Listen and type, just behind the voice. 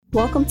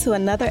Welcome to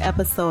another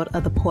episode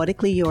of the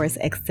Poetically Yours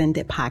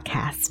Extended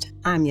Podcast.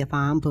 I'm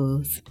Yvonne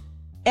Booz.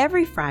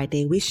 Every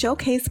Friday, we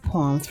showcase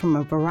poems from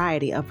a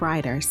variety of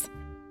writers.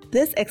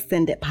 This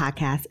extended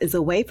podcast is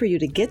a way for you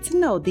to get to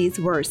know these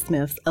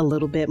wordsmiths a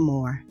little bit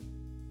more.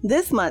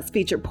 This month's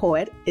featured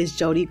poet is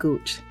Jody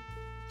Goch.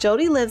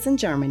 Jody lives in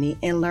Germany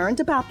and learned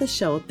about the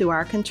show through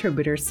our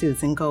contributor,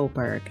 Susan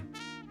Goldberg.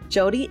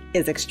 Jody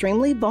is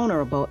extremely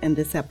vulnerable in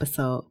this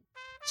episode.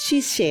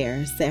 She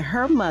shares that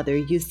her mother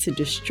used to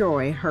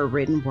destroy her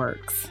written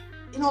works.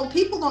 You know,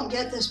 people don't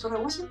get this, but I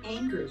wasn't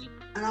angry.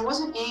 And I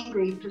wasn't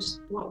angry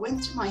because what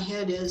went through my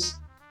head is,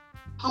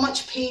 how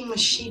much pain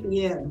must she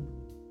be in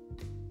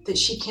that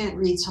she can't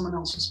read someone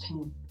else's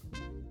pain?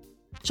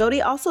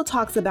 Jody also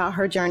talks about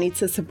her journey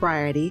to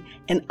sobriety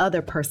and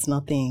other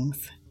personal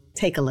things.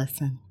 Take a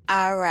listen.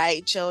 All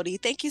right, Jody,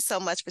 thank you so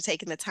much for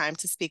taking the time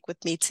to speak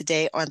with me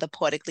today on the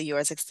Poetically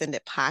Yours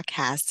Extended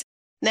Podcast.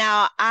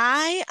 Now,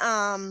 I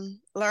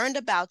learned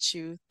about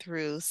you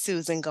through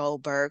Susan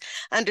Goldberg.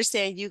 I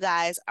understand you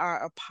guys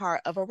are a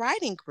part of a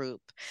writing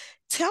group.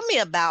 Tell me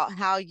about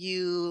how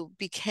you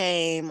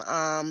became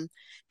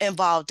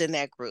involved in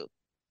that group.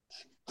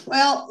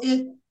 Well,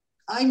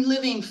 I'm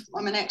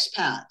an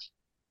expat,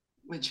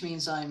 which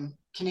means I'm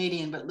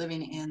Canadian but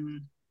living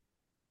in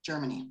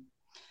Germany,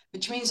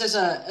 which means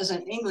as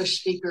an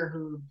English speaker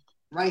who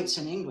writes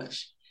in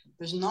English,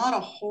 there's not a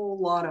whole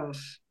lot of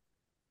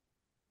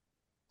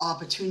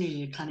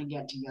opportunity to kind of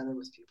get together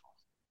with people.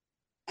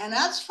 And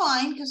that's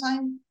fine because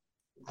I'm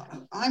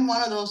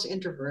one of those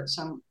introverts.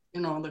 I'm,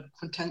 the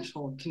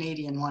quintessential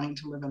Canadian wanting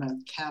to live in a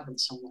cabin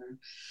somewhere.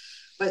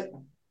 But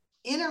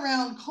in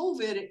around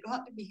COVID, it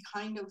got to be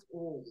kind of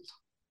old.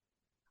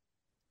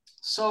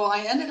 So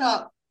I ended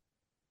up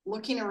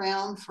looking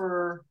around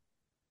for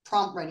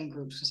prompt writing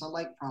groups because I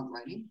like prompt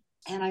writing.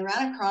 And I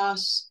ran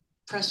across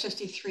Press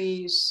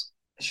 53's,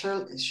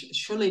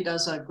 Shirley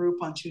does a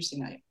group on Tuesday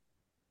night.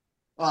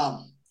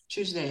 Well,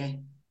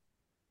 Tuesday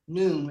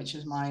noon, which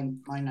is my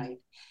night.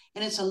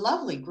 And it's a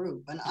lovely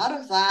group. And out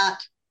of that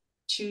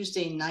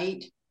Tuesday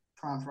night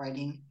prompt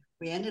writing,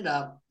 we ended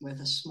up with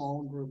a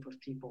small group of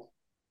people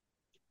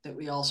that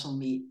we also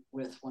meet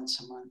with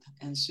once a month.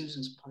 And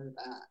Susan's part of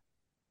that.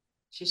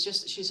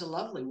 She's a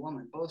lovely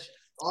woman.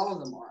 All of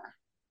them are.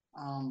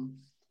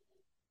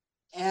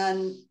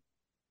 And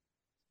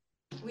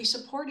we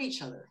support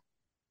each other,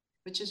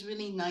 which is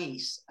really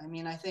nice. I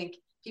mean, I think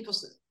people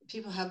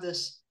have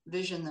this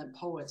vision that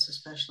poets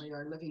especially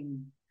are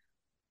living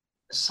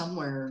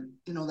somewhere,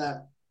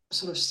 that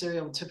sort of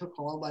stereotypical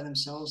all by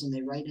themselves and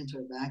they write into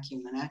a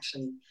vacuum. And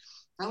actually,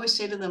 I always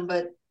say to them,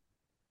 but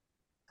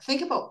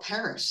think about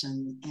Paris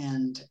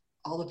and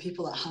all the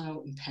people that hung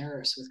out in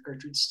Paris with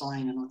Gertrude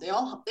Stein and they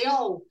all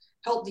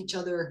helped each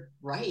other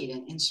write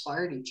and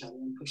inspired each other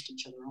and pushed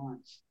each other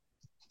on.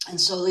 And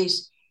so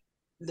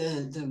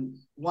the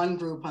one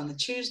group on the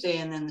Tuesday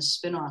and then the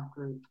spin-off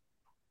group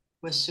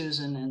with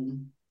Susan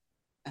and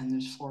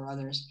there's 4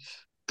 others.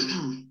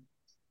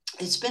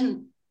 It's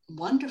been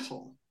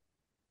wonderful,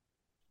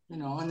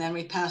 and then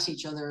we pass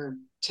each other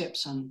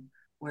tips on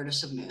where to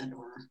submit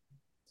or,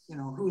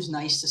 who's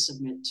nice to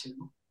submit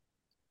to.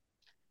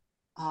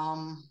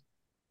 And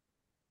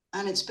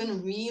it's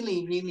been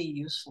really, really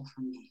useful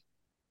for me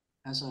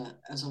as a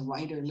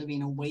writer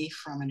living away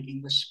from an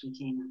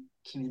English-speaking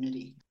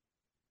community.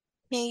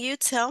 Can you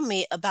tell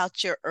me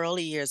about your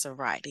early years of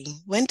writing?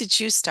 When did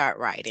you start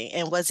writing?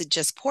 And was it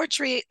just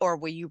poetry or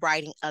were you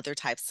writing other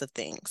types of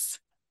things?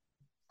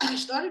 I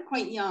started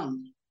quite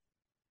young.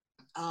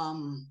 I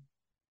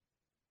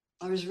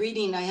was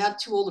reading, I had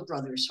 2 older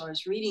brothers, so I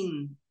was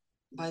reading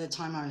by the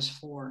time I was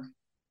 4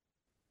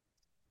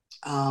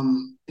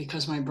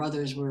 because my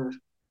brothers were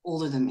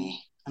older than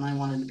me and I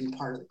wanted to be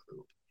part of the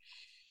group.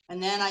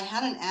 And then I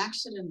had an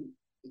accident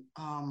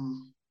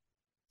when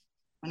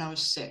I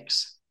was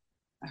 6.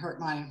 I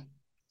hurt my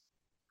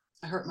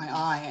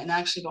eye, and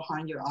actually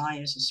behind your eye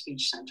is a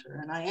speech center.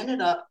 And I ended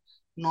up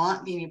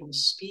not being able to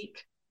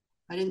speak.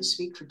 I didn't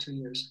speak for 2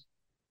 years.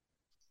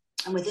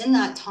 And within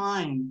that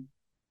time,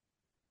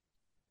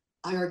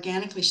 I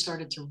organically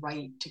started to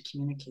write to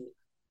communicate.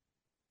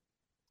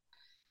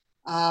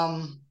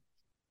 And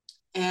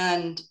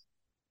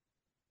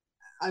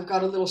I've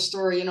got a little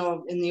story,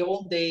 in the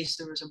old days,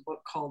 there was a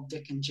book called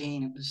Dick and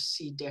Jane. It was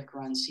See Dick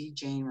Run, See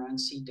Jane Run,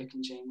 See Dick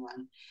and Jane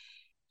Run.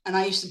 And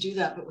I used to do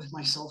that, but with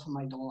myself and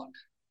my dog.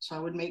 So I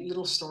would make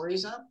little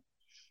stories up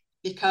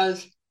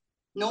because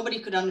nobody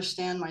could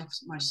understand my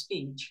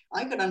speech.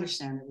 I could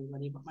understand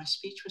everybody, but my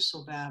speech was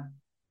so bad.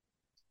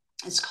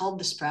 It's called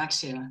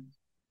dyspraxia,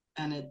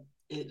 and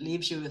it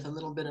leaves you with a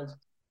little bit of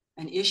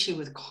an issue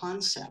with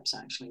concepts,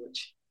 actually,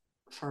 which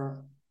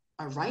for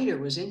a writer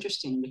was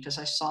interesting because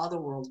I saw the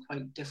world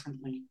quite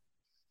differently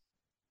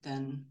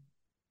than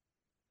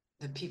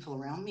the people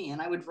around me. And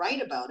I would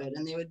write about it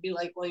and they would be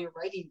like, well, your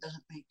writing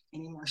doesn't make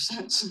any more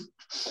sense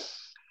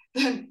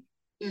than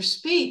your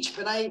speech.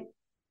 But I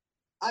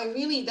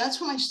really,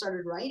 that's when I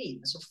started writing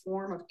as a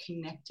form of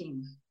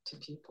connecting to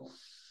people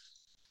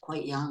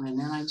quite young. And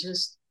then I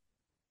just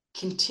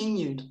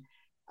continued.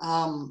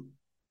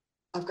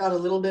 I've got a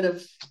little bit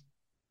of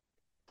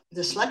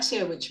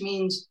dyslexia, which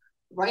means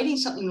writing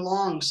something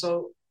long.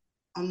 So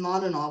I'm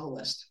not a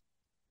novelist.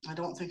 I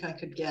don't think I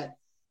could get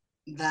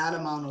that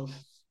amount of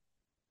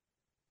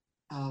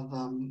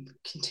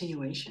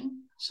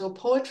continuation. So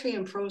poetry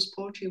and prose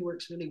poetry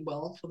works really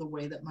well for the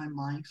way that my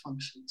mind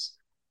functions.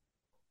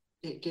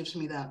 It gives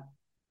me that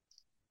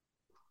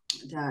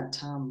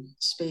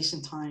space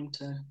and time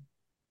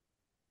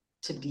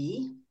to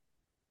be,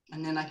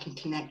 and then I can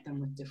connect them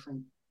with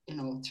different,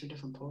 through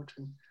different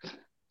poetry.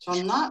 So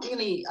I'm not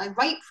really, I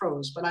write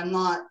prose, but I'm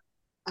not,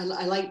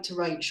 I like to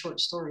write short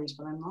stories,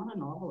 but I'm not a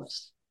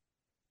novelist.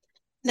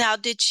 Now,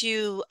 did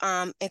you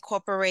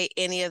incorporate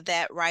any of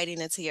that writing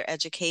into your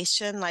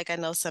education? Like I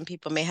know some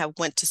people may have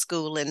went to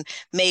school and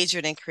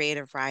majored in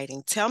creative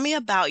writing. Tell me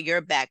about your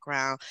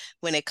background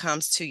when it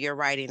comes to your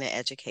writing and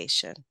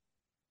education.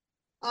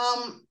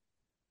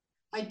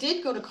 I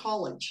did go to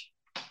college.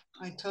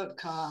 I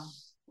took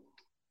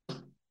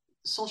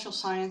social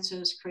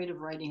sciences, creative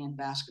writing, and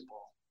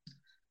basketball.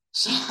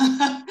 So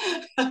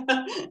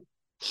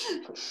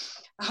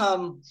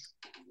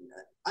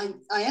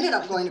I ended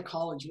up going to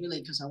college really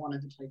because I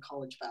wanted to play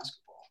college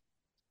basketball,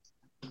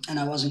 and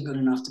I wasn't good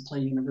enough to play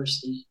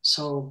university.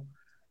 So,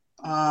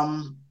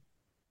 and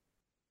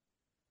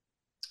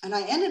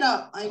I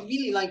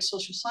really liked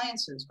social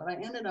sciences, but I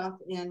ended up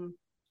in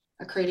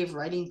a creative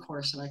writing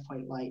course that I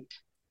quite liked.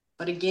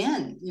 But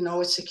again,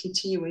 it's a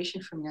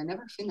continuation for me. I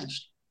never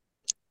finished.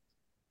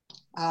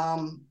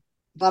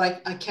 But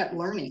I kept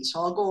learning.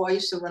 So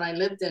when I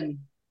lived in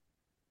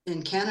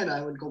Canada,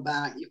 I would go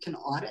back. You can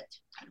audit,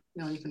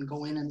 you can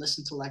go in and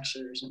listen to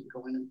lectures and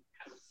go in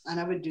and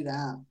I would do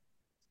that.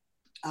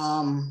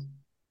 And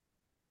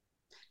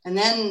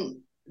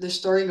then the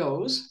story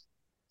goes,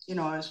 I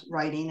was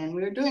writing and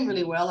we were doing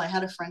really well. I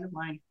had a friend of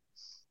mine,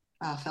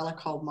 a fella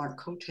called Mark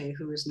Cote,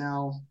 who is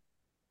now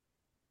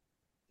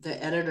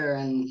the editor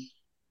and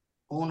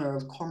owner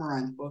of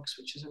Cormorant Books,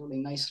 which is a really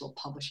nice little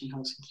publishing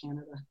house in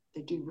Canada.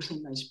 They do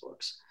really nice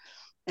books.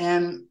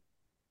 And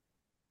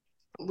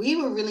we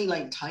were really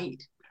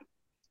tight.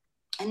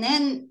 And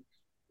then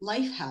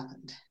life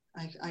happened.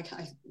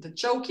 The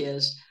joke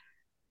is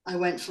I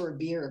went for a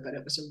beer, but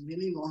it was a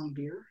really long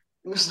beer.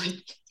 It was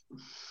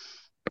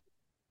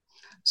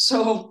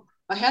so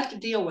I had to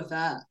deal with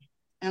that.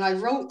 And I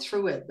wrote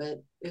through it,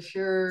 but if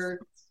you're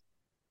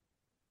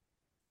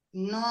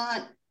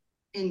not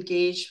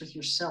engaged with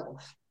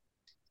yourself,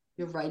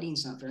 your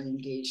writing's not very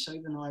engaged. So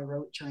even though I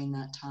wrote during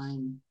that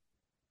time,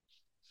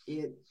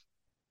 it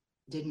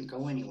didn't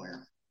go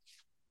anywhere.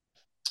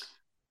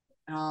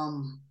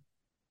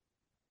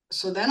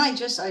 So then I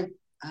just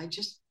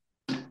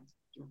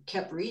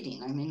kept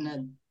reading. I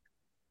mean,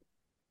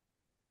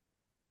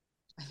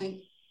 I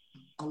think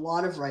a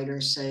lot of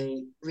writers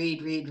say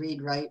read,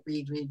 write,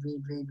 read,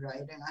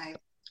 write. And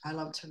I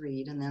love to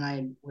read, and then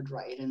I would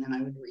write, and then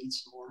I would read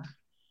some more.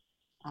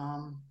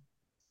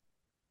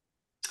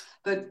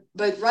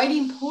 But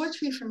writing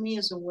poetry for me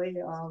is a way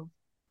of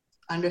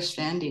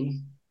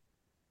understanding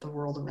the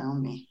world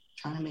around me,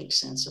 trying to make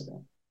sense of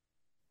it.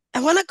 I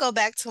want to go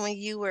back to when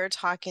you were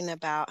talking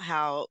about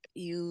how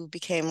you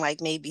became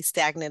maybe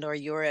stagnant or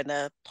you're in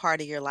a part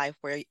of your life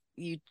where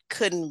you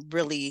couldn't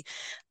really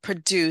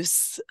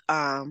produce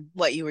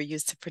what you were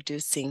used to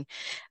producing.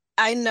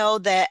 I know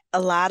that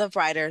a lot of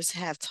writers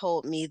have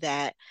told me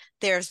that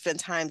there's been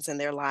times in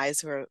their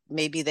lives where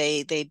maybe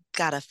they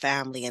got a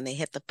family and they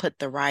had to put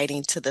the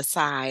writing to the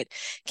side.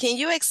 Can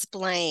you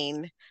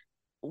explain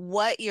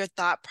what your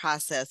thought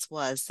process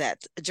was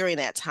that during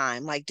that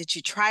time? Like, did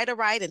you try to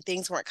write and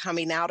things weren't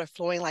coming out or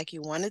flowing like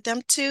you wanted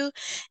them to?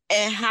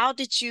 And how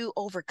did you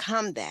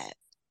overcome that?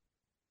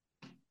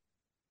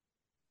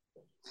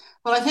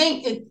 Well, I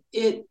think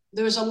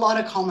there was a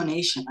lot of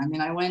culmination. I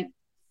mean, I went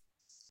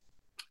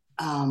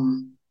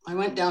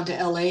down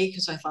to LA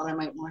because I thought I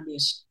might want to be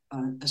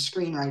a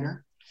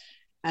screenwriter.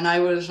 And I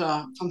was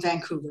from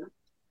Vancouver,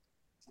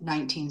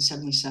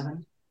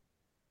 1977,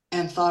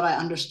 and thought I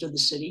understood the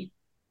city.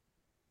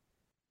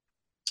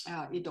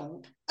 You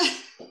don't.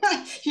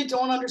 You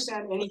don't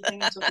understand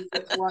anything until you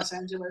get to Los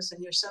Angeles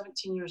and you're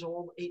 17 years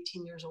old,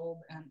 18 years old.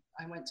 And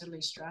I went to Lee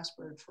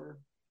Strasberg for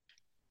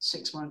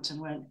 6 months and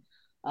went,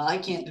 I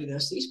can't do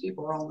this. These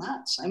people are all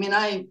nuts. I mean,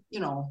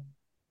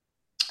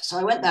 so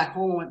I went back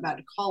home, went back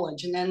to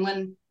college. And then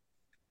when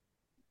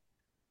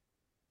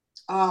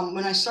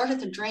I started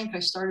to drink, I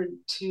started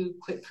to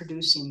quit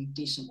producing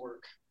decent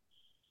work.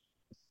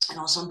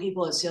 Some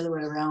people, it's the other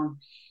way around.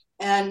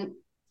 And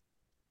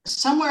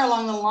somewhere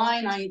along the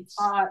line, I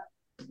thought,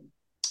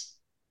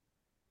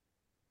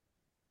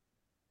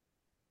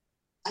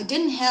 I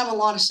didn't have a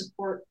lot of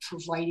support for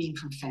writing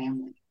from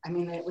family. I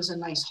mean, it was a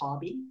nice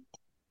hobby,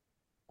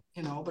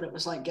 but it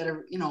was like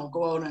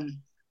go out and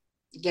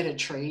get a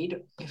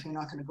trade. If you're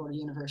not going to go to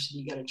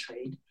university, get a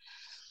trade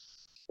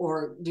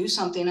or do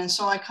something. And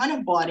so I kind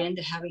of bought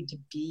into having to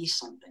be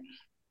something.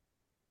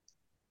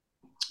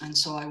 And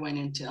so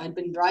I'd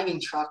been driving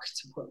truck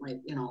to put my,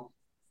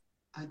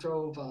 I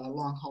drove a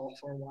long haul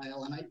for a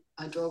while, and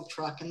I drove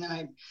truck, and then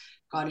I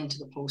got into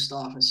the post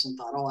office and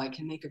thought, oh, I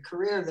can make a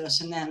career of this.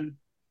 And then,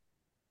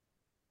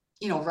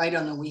 write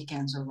on the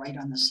weekends or write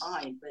on the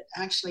side. But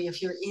actually,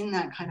 if you're in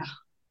that kind of,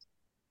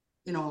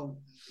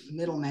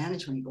 middle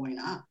management going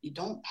up, you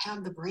don't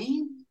have the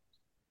brain.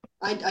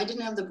 I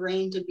didn't have the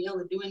brain to be able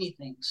to do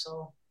anything.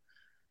 So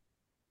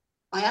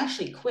I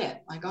actually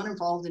quit.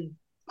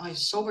 I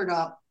sobered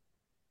up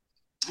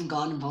and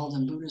got involved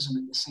in Buddhism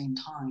at the same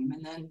time,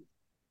 and then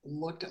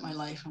looked at my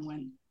life and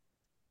went,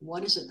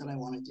 what is it that I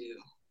want to do?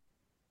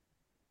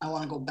 I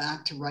want to go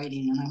back to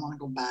writing, and I want to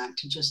go back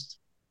to just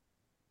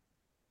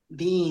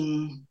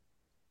being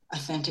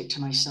authentic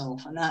to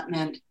myself. And that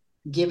meant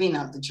giving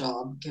up the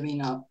job,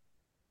 giving up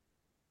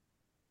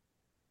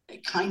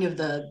kind of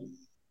the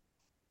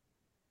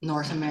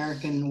North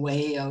American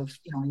way of,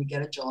 you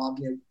get a job,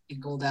 you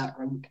go that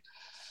route.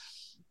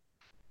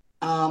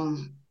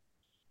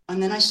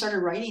 And then I started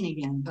writing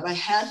again, but I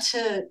had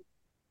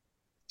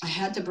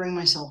to bring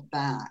myself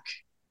back.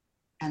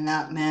 And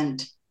that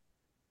meant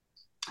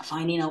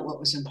finding out what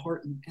was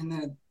important. And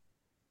then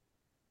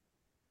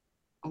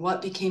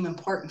what became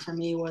important for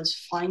me was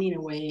finding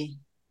a way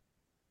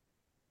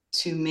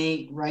to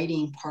make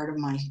writing part of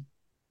my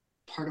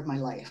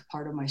life,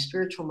 part of my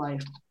spiritual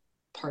life,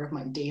 part of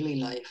my daily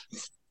life.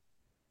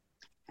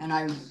 And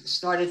I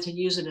started to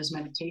use it as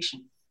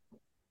meditation.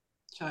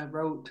 So I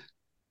wrote,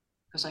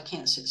 because I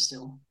can't sit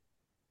still.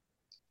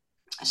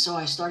 So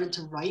I started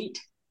to write,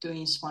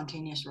 doing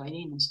spontaneous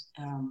writing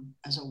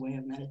as a way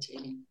of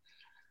meditating.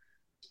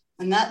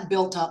 And that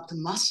built up the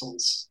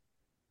muscles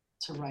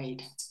to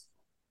write,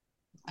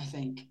 I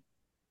think.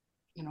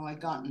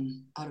 I'd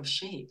gotten out of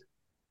shape.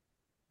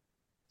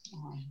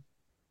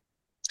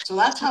 So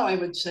that's how I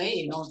would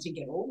say, to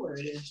get over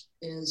it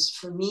is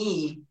for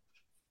me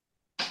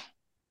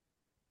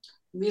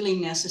really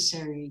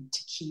necessary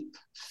to keep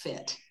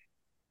fit.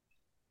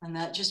 And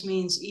that just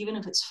means, even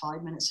if it's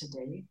 5 minutes a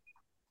day,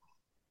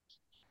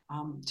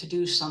 to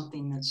do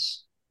something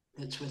that's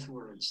with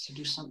words, to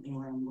do something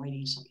where I'm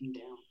writing something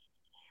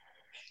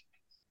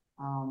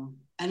down.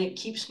 And it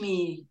keeps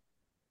me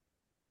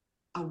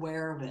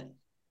aware of it.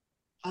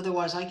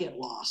 Otherwise, I get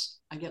lost.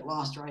 I get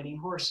lost riding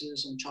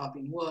horses and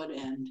chopping wood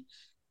and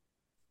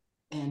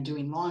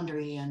doing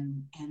laundry.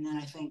 And then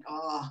I think,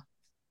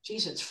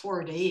 geez, it's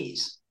 4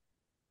 days.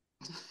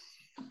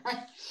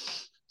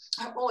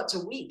 Oh, it's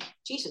a week.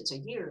 Geez, it's a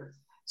year.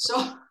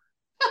 So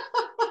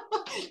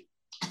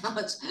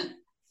it's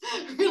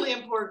really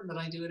important that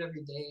I do it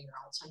every day, or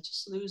else I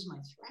just lose my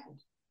thread.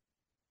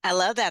 I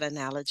love that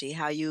analogy,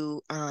 how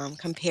you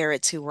compare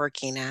it to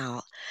working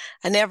out.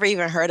 I never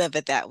even heard of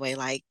it that way,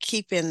 like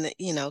keeping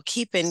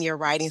your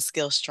writing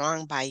skills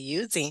strong by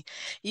using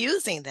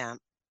them.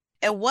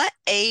 At what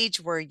age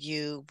were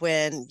you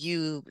when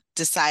you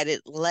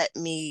decided, let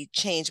me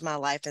change my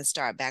life and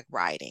start back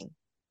writing?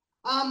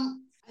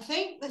 I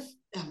think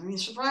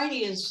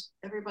sobriety is,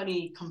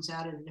 everybody comes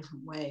at it a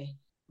different way.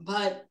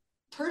 But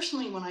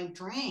personally, when I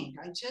drank,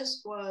 I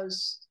just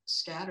was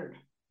scattered.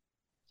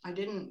 I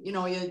didn't,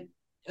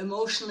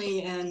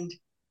 emotionally and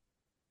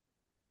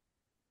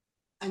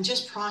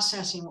just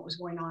processing what was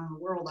going on in the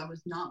world, I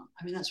was numb.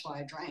 I mean, that's why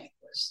I drank,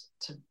 was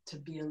to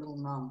be a little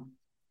numb.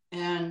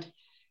 And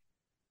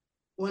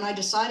when I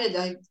decided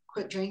I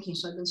quit drinking,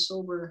 so I've been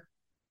sober,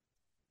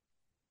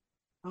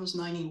 I was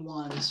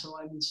 91, so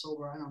I've been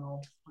sober, I don't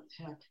know, what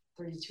the heck,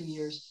 32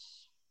 years.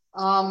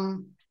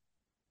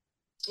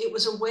 It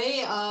was a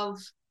way of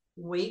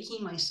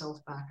waking myself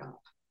back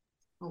up,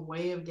 a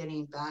way of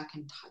getting back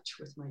in touch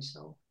with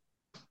myself,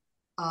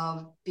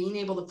 of being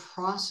able to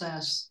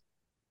process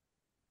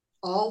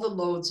all the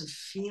loads of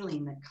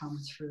feeling that come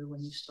through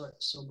when you start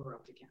to sober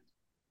up again.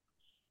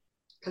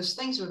 Because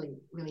things really,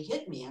 really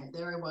hit me.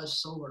 There I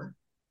was, sober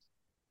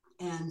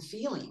and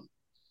feeling.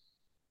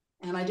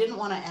 And I didn't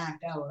want to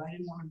act out. I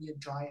didn't want to be a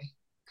dry,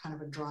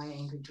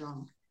 angry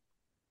drunk.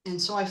 And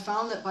so I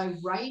found that by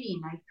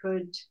writing, I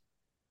could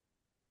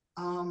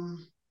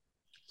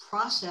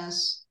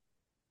process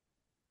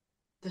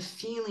the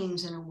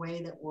feelings in a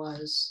way that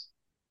was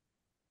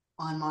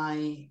on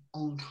my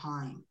own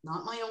time,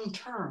 not my own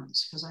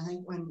terms. Because I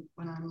think when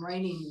I'm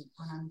writing,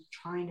 when I'm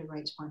trying to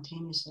write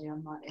spontaneously,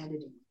 I'm not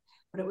editing.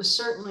 But it was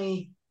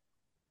certainly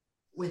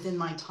within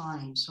my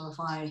time. So if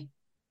I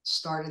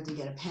started to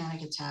get a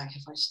panic attack,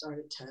 if I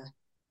started to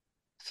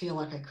feel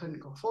like I couldn't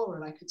go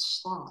forward, I could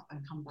stop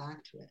and come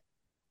back to it.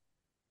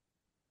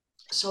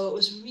 So it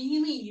was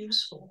really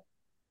useful.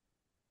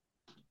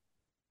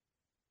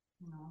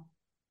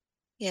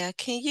 Yeah,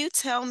 can you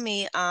tell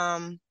me,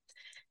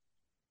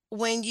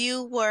 when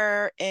you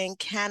were in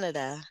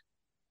Canada,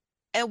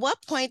 at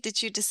what point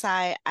did you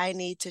decide, I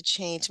need to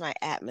change my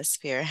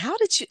atmosphere? How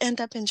did you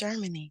end up in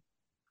Germany?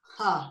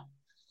 I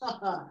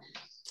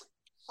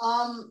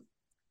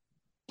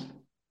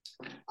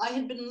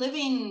had been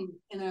living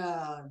in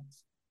a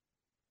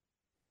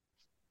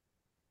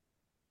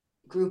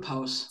group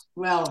house,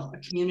 a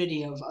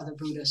community of other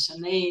Buddhists,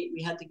 and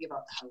we had to give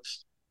up the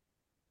house.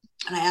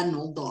 And I had an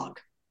old dog.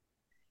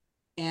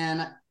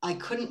 And I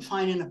couldn't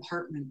find an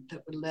apartment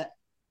that would let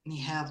me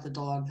have the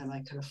dog that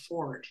I could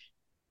afford.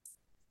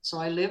 So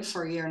I lived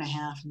for a year and a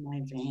half in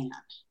my van.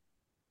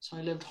 So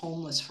I lived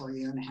homeless for a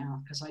year and a half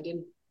because I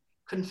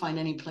couldn't find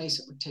any place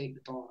that would take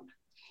the dog.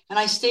 And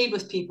I stayed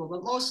with people,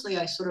 but mostly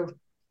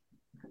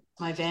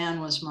my van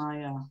was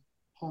my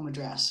home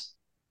address.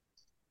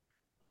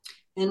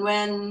 And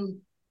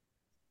when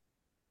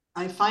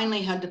I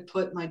finally had to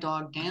put my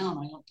dog down,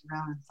 I looked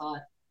around and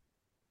thought,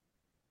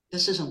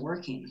 this isn't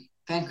working.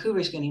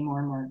 Vancouver's getting more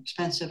and more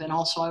expensive. And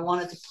also I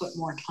wanted to put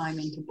more time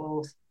into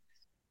both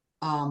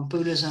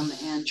Buddhism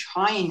and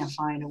trying to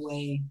find a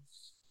way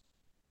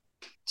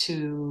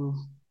to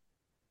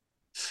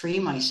free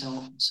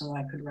myself so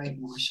I could write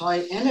more. So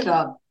I ended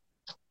up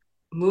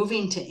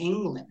moving to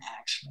England,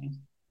 actually,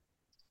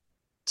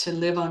 to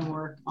live and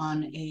work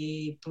on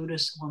a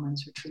Buddhist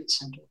women's retreat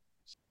center.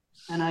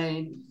 And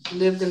I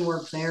lived and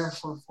worked there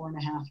for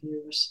 4.5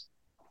 years.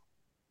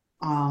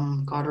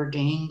 Got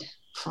ordained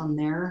from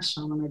there.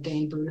 So I'm an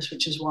ordained Buddhist,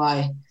 which is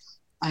why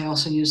I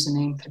also use the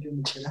name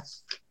Padumachira.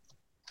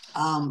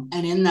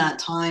 And in that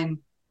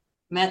time,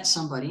 met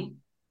somebody,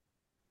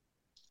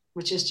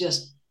 which is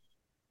just,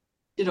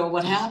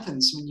 what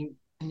happens when you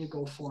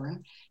go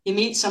foreign. You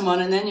meet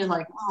someone and then you're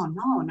like, oh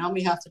no, now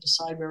we have to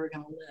decide where we're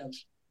going to live.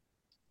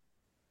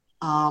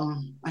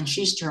 And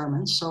she's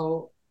German,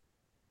 so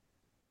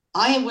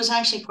I was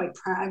actually quite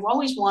proud. I've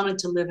always wanted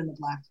to live in the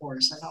Black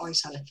Forest. I've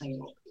always had a thing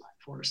about the Black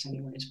Forest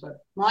anyways,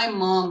 but my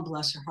mom,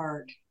 bless her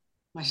heart,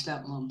 my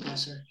stepmom,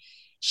 bless her,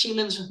 she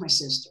lives with my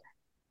sister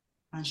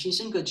and she's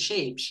in good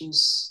shape.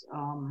 She's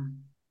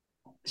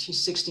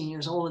 16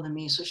 years older than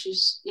me. So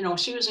she's,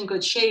 she was in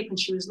good shape and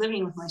she was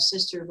living with my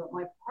sister, but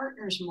my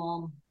partner's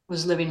mom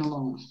was living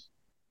alone.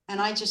 And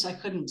I just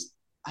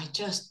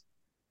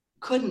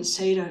couldn't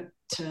say to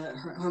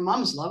her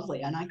mom's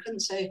lovely. And I couldn't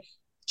say,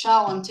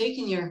 ciao, I'm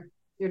taking your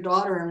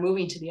daughter and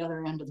moving to the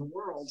other end of the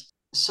world.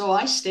 So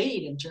I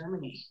stayed in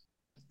Germany.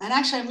 And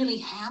actually, I'm really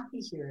happy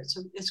here.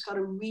 It's got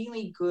a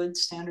really good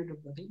standard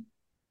of living.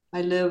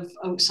 I live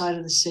outside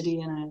of the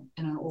city in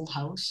an old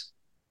house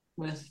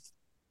with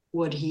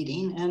wood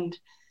heating. And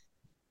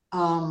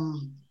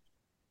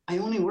I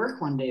only work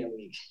 1 day a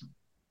week.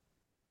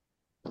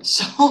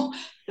 So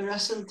the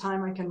rest of the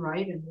time I can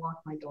write and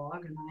walk my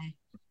dog, and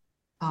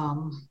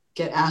I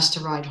get asked to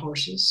ride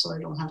horses, so I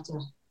don't have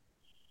to.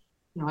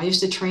 I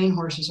used to train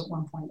horses at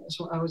one point.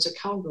 I was a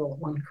cowgirl at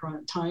one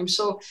time.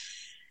 So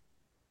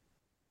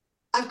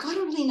I've got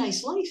a really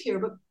nice life here,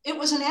 but it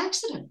was an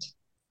accident.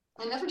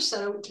 I never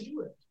set out to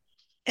do it.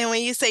 And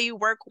when you say you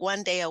work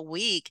 1 day a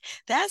week,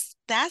 that's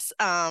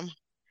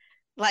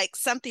like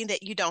something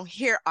that you don't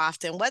hear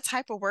often. What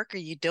type of work are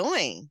you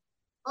doing?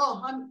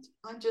 Oh,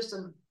 I'm just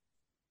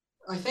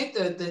I think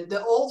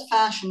the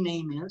old-fashioned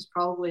name is,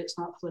 probably it's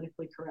not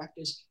politically correct,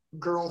 is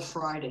Girl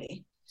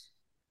Friday.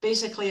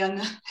 Basically, I'm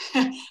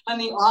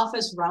the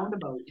office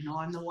roundabout.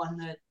 I'm the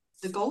one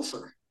the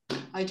gopher.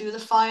 I do the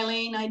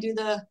filing. I do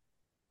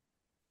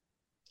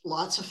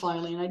lots of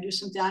filing. I do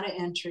some data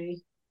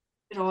entry.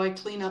 I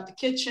clean up the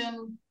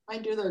kitchen. I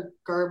do the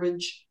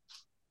garbage.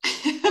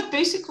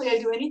 Basically, I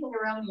do anything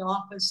around the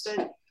office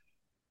that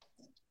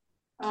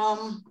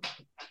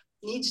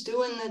needs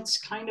doing that's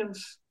kind of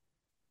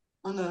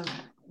on the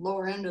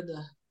lower end of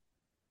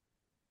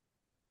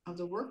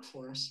the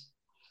workforce.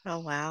 Oh,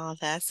 wow,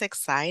 that's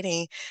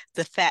exciting.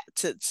 The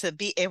fact to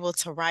be able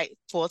to write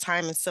full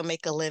time and still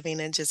make a living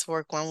and just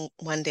work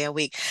one day a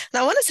week.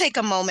 Now, I want to take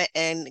a moment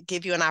and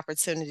give you an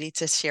opportunity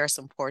to share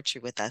some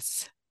poetry with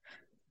us.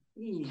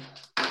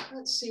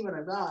 Let's see what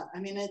I got. I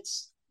mean, I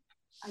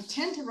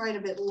tend to write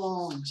a bit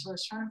long, so I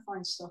was trying to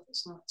find stuff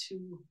that's not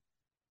too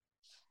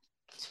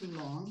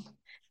long.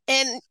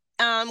 And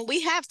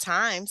we have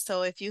time,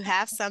 so if you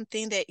have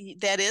something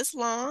that is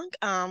long,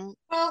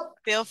 well,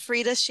 feel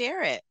free to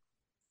share it.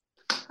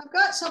 I've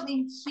got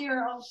something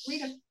here. I'll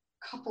read a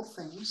couple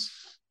things.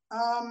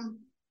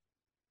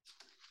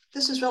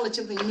 This is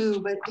relatively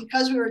new, but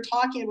because we were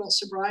talking about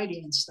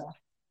sobriety and stuff,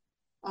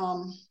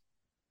 I'll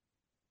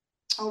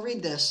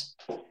read this.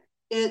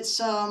 It's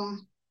a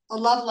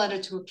love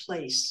letter to a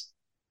place.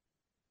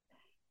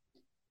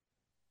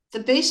 The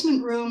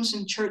basement rooms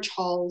in church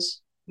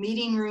halls,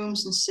 meeting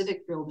rooms in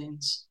civic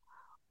buildings,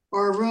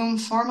 or a room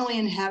formerly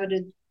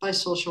inhabited by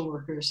social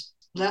workers,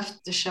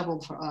 left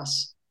disheveled for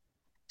us.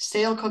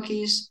 Stale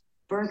cookies,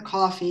 burnt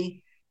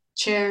coffee,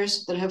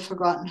 chairs that have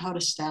forgotten how to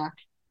stack,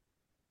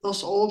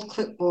 those old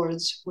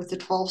clipboards with the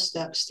 12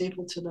 steps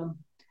stapled to them,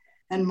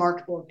 and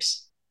marked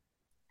books.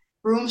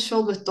 Rooms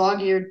filled with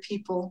dog-eared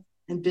people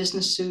in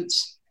business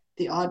suits,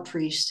 the odd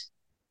priest,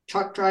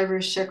 truck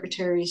drivers,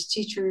 secretaries,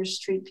 teachers,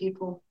 street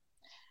people.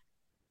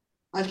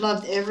 I've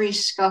loved every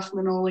scuffed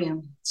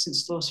linoleum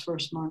since those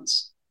first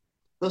months.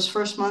 Those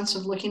first months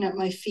of looking at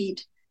my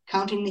feet,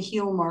 counting the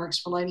heel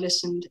marks while I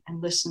listened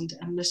and listened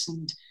and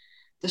listened.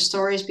 The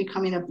stories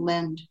becoming a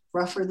blend,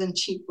 rougher than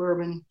cheap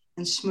bourbon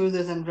and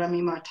smoother than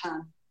Remy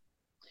Martin.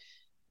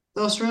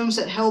 Those rooms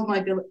that held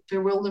my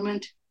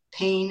bewilderment,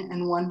 pain,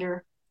 and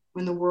wonder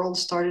when the world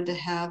started to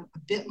have a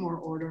bit more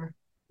order,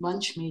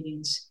 lunch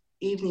meetings,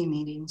 evening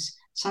meetings,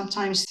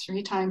 sometimes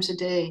 3 times a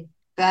day,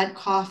 bad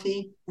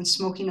coffee, and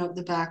smoking out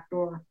the back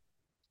door.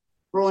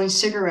 Rolling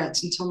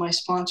cigarettes until my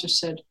sponsor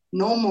said,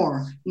 no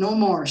more, no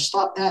more,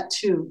 stop that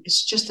too.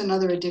 It's just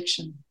another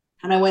addiction.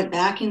 And I went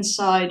back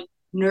inside,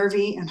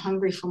 nervy and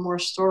hungry for more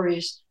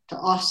stories to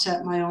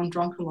offset my own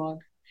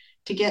drunkalogue,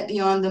 to get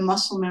beyond the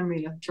muscle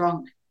memory of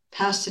drunk,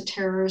 past the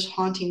terrors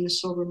haunting the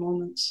sober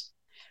moments,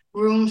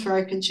 rooms where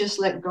I could just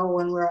let go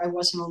and where I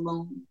wasn't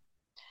alone.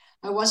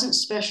 I wasn't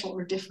special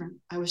or different.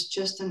 I was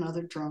just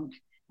another drunk.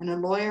 And a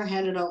lawyer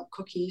handed out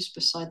cookies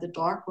beside the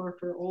dock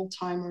worker, old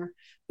timer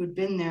who'd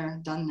been there,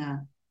 done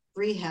that.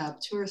 Rehab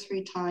 2 or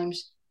 3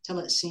 times till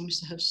it seems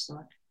to have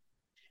stuck.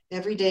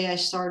 Every day I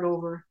start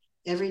over.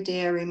 Every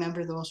day I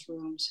remember those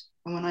rooms.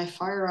 And when I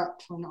fire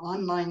up for an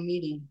online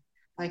meeting,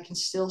 I can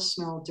still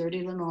smell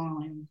dirty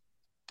linoleum,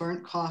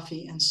 burnt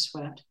coffee, and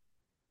sweat,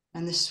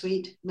 and the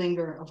sweet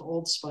linger of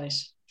Old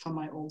Spice from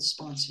my old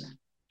sponsor.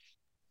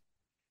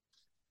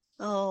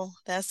 Oh,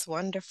 that's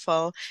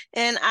wonderful.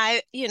 And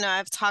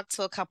I've talked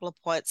to a couple of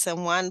poets,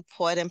 and one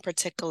poet in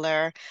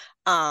particular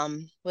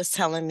was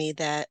telling me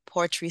that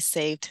poetry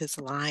saved his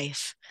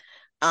life.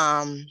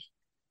 Um,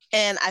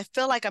 and I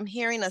feel like I'm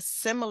hearing a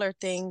similar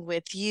thing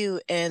with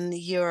you in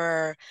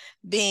your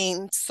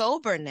being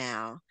sober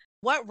now.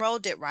 What role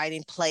did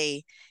writing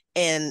play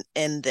in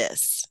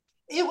this?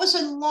 It was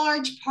a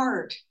large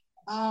part.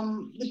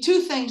 The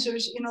 2 things,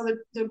 there's,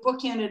 the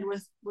book ended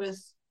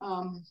with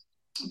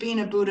being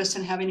a Buddhist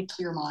and having a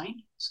clear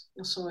mind.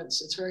 So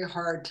it's very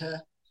hard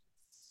to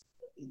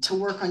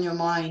work on your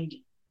mind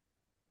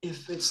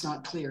if it's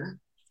not clear.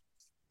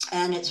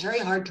 And it's very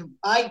hard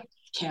I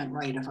can't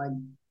write if I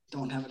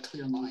don't have a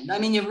clear mind. I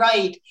mean, you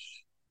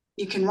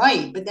can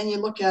write, but then you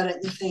look at it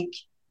and you think,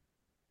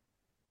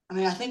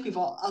 I think a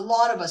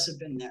lot of us have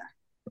been there.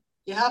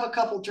 You have a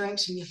couple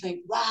drinks and you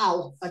think,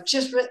 wow, I've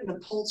just written the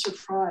Pulitzer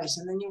Prize.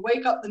 And then you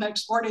wake up the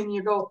next morning and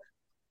you go,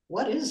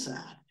 what is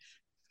that?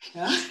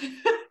 Yeah.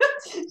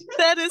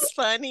 That is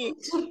funny.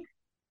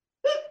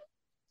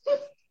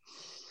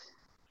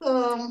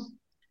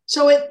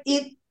 So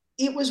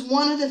it was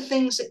one of the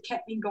things that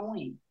kept me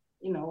going.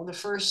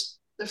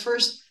 The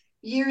first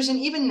years, and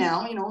even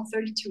now,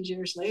 32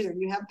 years later,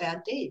 you have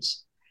bad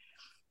days,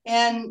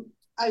 and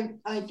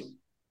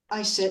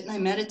I sit and I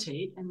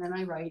meditate, and then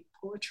I write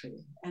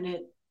poetry, and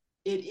it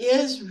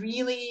is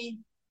really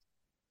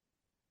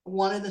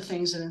one of the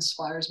things that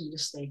inspires me to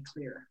stay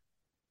clear,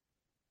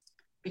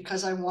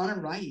 because I want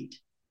to write,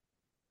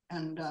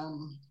 and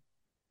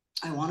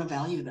I want to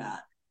value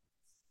that.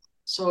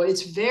 So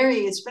it's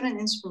been an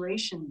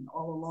inspiration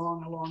all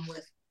along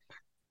with,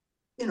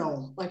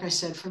 like I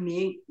said, for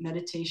me,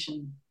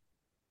 meditation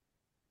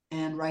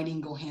and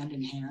writing go hand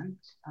in hand.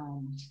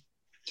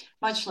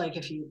 Much like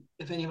if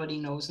anybody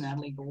knows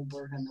Natalie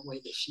Goldberg and the way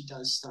that she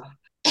does stuff,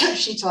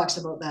 she talks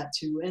about that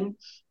too. And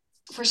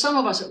for some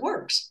of us, it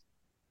works.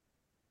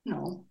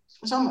 For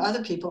some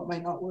other people, it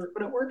might not work,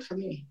 but it worked for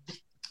me.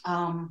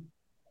 I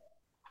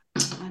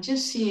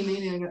just see,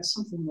 maybe I got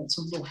something that's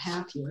a little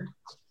happier.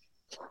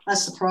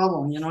 That's the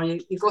problem, you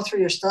go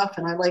through your stuff,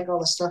 and I like all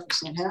the stuff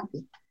that's not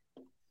happy.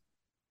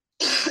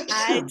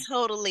 I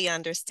totally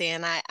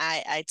understand.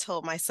 I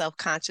told myself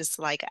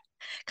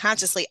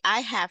consciously, I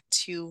have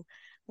to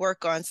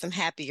work on some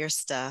happier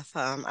stuff.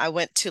 I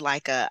went to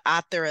like a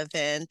author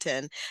event,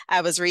 and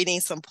I was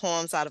reading some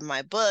poems out of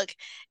my book,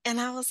 and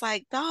I was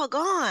like,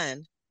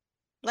 doggone,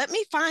 let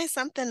me find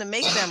something to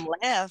make them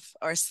laugh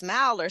or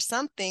smile or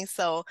something.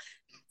 So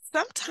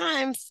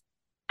sometimes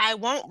I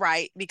won't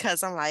write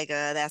because I'm like,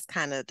 that's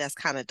kind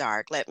of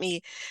dark. Let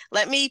me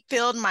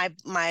fill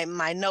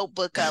my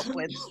notebook up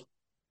with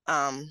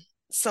um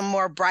some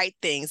more bright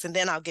things, and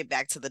then I'll get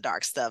back to the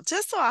dark stuff,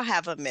 just so I'll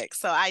have a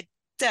mix. So I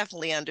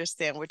definitely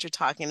understand what you're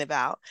talking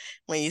about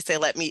when you say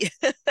let me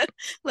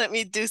let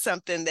me do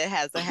something that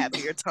has a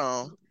happier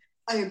tone.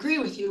 I agree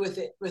with you with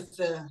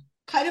the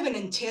kind of an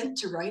intent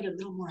to write a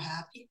little more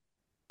happy.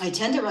 I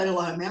tend to write a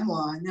lot of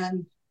memoir,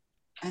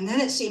 and then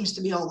it seems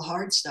to be all the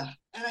hard stuff.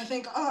 And I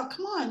think, oh,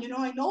 come on,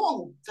 I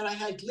know that I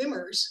had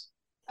glimmers.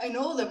 I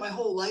know that my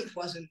whole life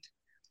wasn't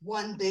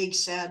one big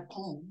sad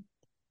poem.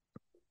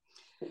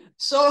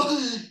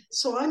 So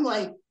I'm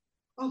like,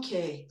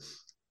 okay,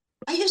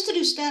 I used to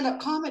do stand-up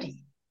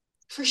comedy.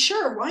 For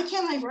sure, why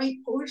can't I write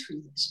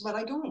poetry? But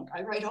I don't.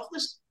 I write all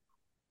this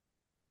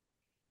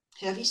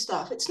heavy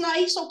stuff. It's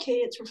nice, okay,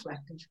 it's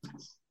reflective.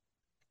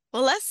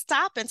 Well, let's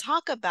stop and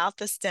talk about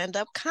the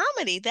stand-up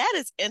comedy. That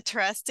is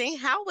interesting.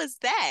 How was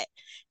that?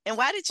 And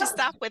why did you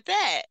stop with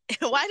that?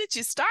 Why did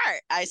you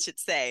start, I should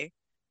say?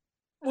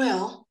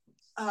 Well,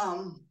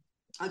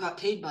 I got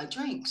paid by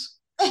drinks.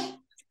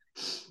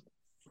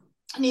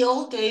 In the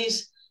old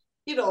days,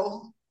 you'd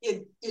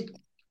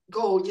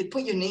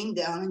put your name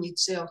down and you'd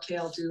say, okay,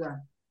 I'll do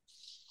a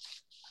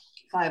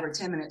 5 or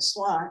 10 minute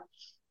slot.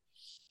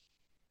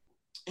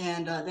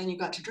 And then you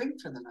got to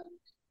drink for the night.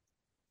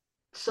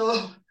 So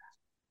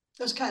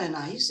it was kind of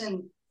nice.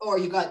 Or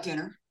you got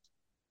dinner.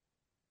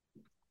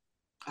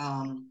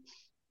 And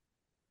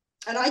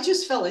I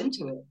just fell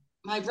into it.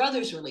 My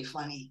brother's really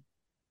funny.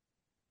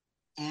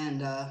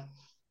 And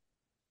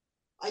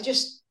I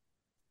just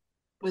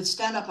would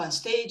stand up on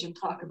stage and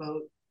talk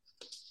about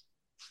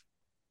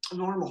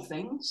normal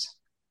things,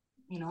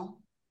 you know,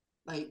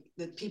 like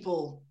that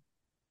people,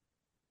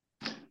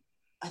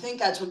 I think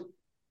that's what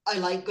I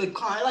like.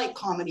 I like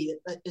comedy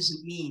that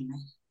isn't mean.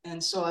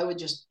 And so I would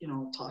just,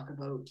 talk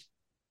about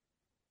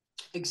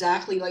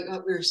exactly like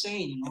what we were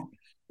saying,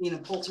 being a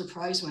Pulitzer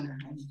Prize winner.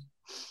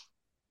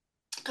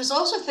 Because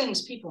those are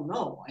things people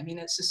know. I mean,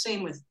 it's the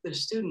same with the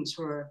students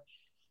where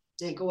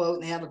they go out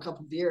and they have a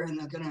couple of beer and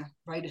they're going to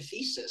write a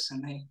thesis,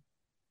 and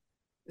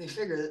they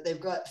figure that they've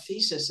got a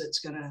thesis that's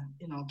going to,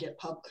 get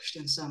published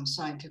in some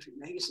scientific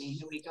magazine.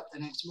 They wake up the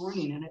next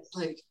morning and it's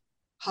like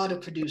how to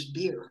produce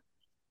beer.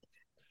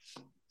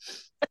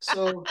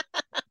 So,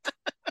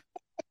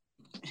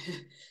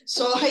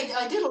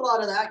 I did a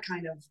lot of that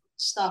kind of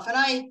stuff, and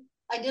I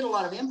did a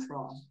lot of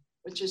improv,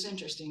 which is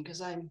interesting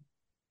because I'm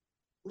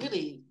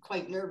really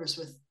quite nervous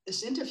with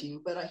this interview,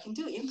 but I can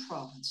do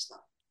improv and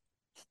stuff.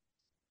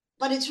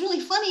 But it's really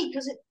funny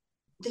because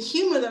the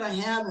humor that I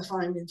have if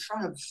I'm in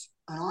front of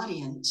an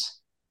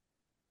audience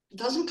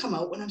doesn't come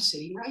out when I'm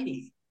sitting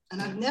writing.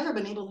 And I've never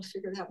been able to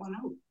figure that one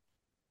out.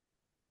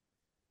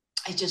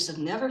 I just have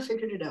never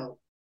figured it out.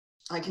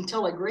 I can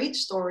tell a great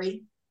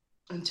story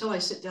until I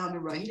sit down to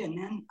write, and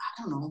then,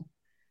 I don't know,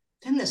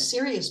 then the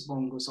serious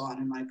bone goes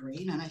on in my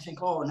brain, and I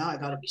think, oh, now I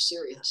got to be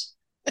serious.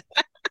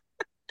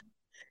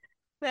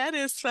 That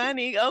is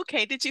funny.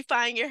 Okay, did you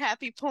find your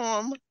happy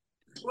poem?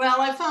 Well,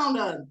 I found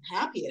a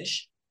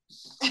happy-ish.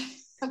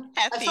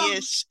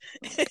 Happy-ish.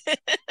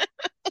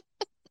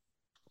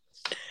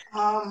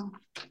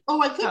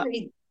 I could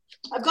read.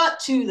 I've got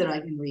two that I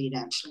can read,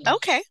 actually.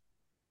 Okay.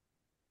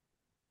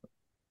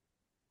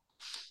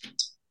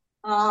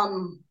 How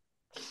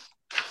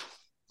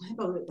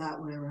about it that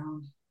way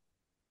around?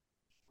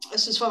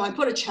 This is fun. I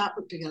put a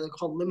chapbook together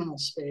called Liminal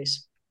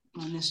Space,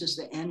 and this is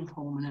the end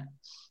poem in it.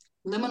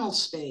 Liminal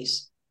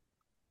space,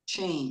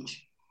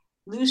 change,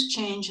 loose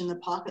change in the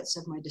pockets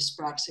of my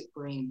dyspraxic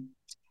brain.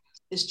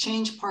 Is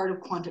change part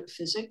of quantum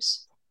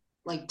physics,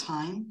 like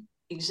time,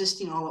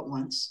 existing all at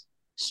once,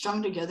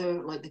 strung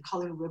together like the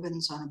colored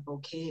ribbons on a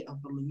bouquet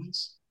of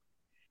balloons?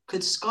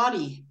 Could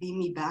Scotty beam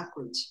me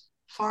backwards,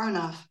 far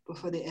enough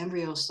before the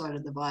embryo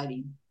started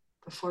dividing,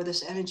 before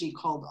this energy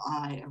called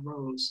I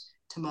arose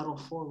to muddle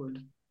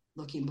forward,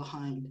 looking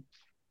behind?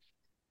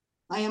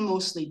 I am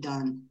mostly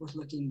done with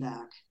looking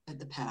back at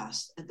the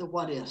past, at the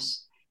what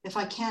ifs. If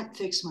I can't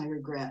fix my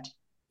regret,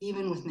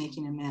 even with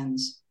making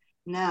amends,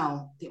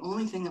 now the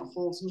only thing that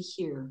holds me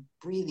here,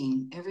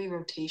 breathing every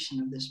rotation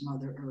of this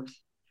Mother Earth,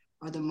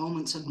 are the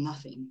moments of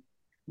nothing,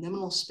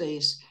 liminal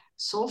space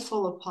so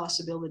full of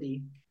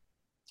possibility,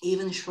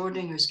 even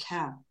Schrodinger's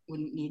cat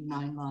wouldn't need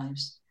 9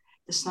 lives.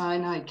 The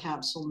cyanide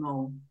capsule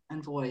null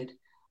and void,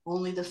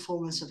 only the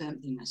fullness of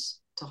emptiness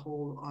to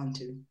hold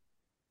onto.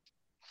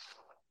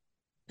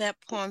 That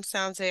poem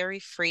sounds very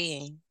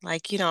freeing.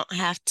 Like you don't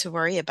have to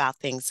worry about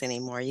things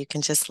anymore. You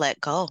can just let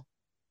go.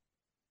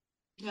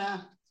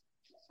 Yeah.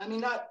 I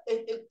mean,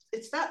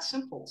 it's that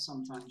simple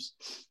sometimes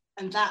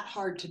and that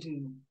hard to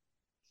do.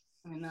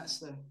 I mean, I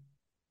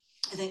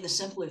think the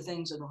simpler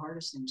things are the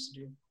hardest things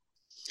to do.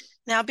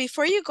 Now,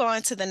 before you go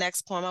on to the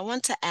next poem, I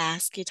want to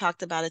ask, you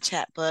talked about a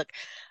chapbook.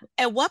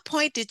 At what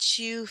point did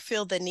you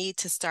feel the need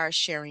to start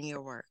sharing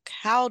your work?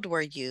 How old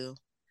were you?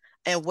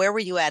 And where were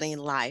you at in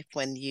life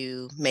when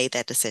you made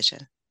that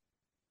decision?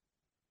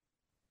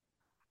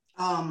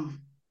 High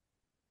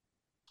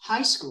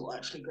school,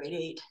 actually, grade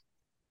 8.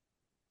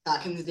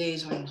 Back in the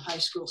days when high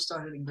school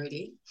started in grade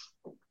 8.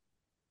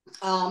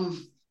 I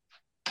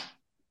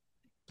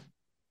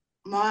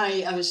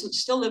was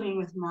still living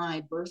with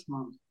my birth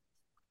mom,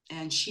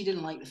 and she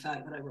didn't like the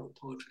fact that I wrote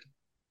poetry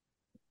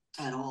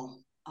at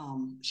all.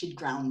 She'd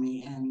ground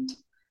me and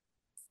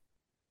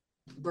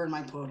burn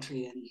my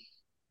poetry, and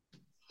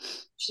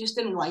she just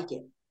didn't like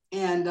it.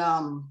 And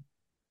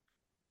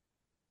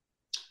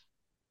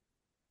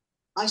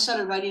I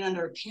started writing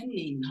under a pen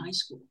name in high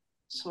school.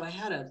 So I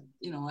had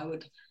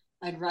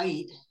I'd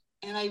write,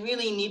 and I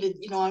really needed,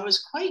 I was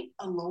quite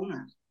a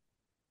loner,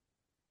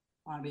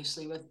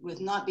 obviously,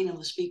 with not being able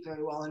to speak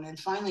very well, and then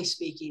finally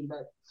speaking,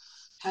 but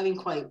having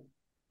quite,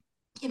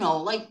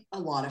 like a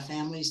lot of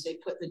families, they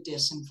put the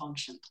dis in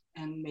function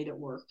and made it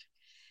work.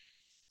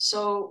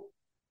 So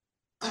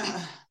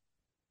I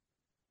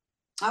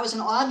was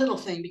an odd little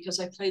thing because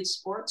I played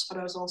sports, but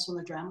I was also in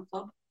the drama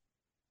club.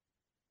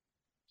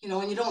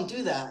 And you don't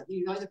do that.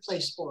 You either play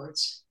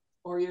sports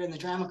or you're in the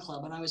drama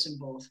club, and I was in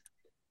both.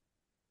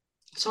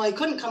 So I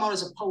couldn't come out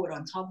as a poet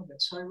on top of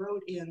it. So I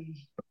wrote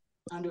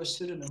under a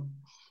pseudonym.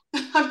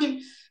 I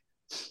mean,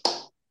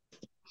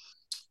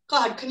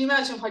 God, can you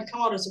imagine if I'd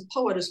come out as a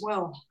poet as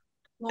well?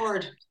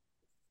 Lord,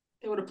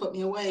 they would have put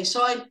me away.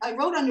 So I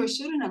wrote under a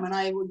pseudonym, and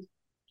I would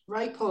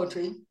write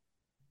poetry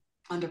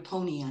under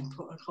Pony.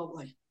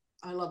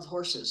 I love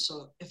horses.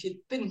 So if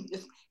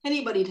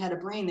anybody had a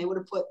brain, they would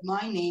have put my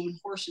name and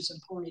horses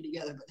and pony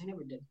together, but they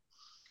never did.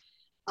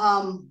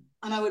 And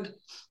I would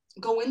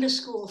go into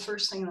school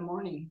first thing in the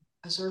morning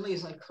as early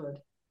as I could.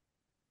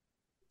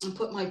 and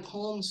put my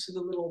poems to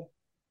the little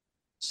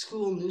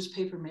school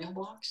newspaper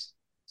mailbox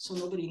so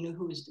nobody knew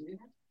who was doing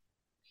it.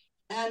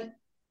 And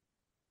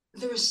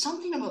there was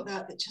something about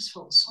that that just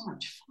felt so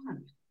much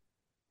fun.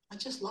 I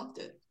just loved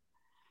it.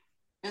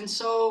 And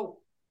so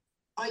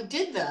I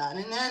did that.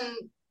 And then,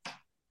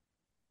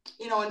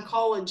 in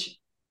college,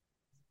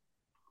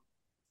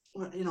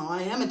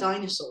 I am a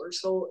dinosaur.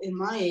 So in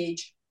my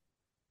age,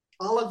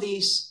 all of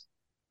these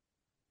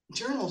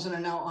journals that are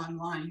now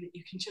online,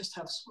 you can just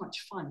have so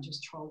much fun. I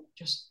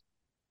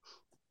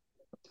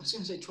was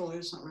going to say trolling,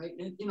 it's not right.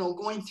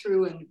 Going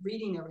through and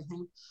reading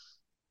everything.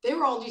 They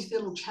were all these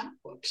little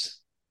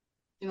chapbooks.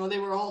 They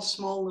were all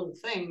small little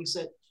things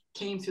that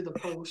came through the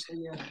post.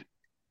 And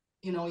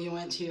you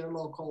went to your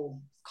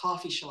local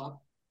coffee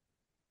shop,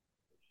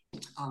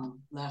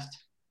 left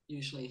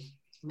usually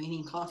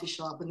meaning coffee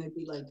shop, and there'd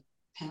be like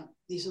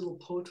these little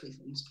poetry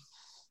things.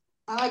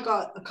 And I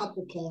got a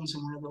couple poems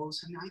in one of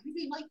those, and I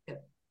really liked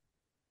it.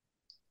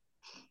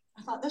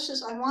 I thought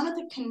I wanted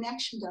the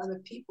connection to other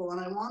people,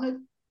 and I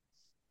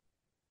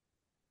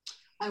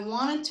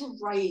wanted to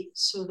write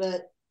so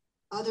that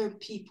other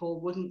people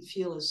wouldn't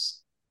feel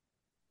as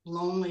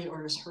lonely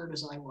or as hurt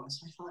as I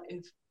was. I thought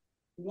if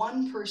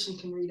one person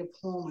can read a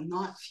poem and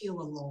not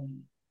feel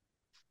alone,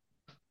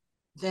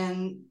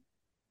 then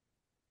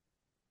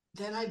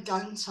I've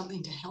done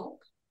something to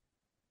help.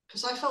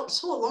 Because I felt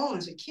so alone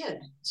as a kid,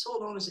 so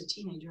alone as a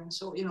teenager. And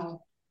so,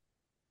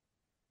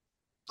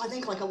 I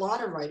think like a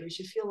lot of writers,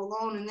 you feel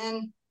alone. And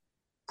then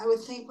I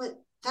would think, but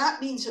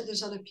that means that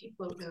there's other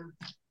people out there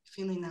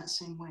feeling that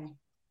same way.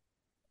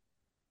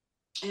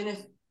 And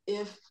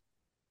if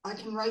I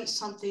can write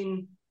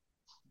something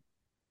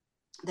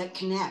that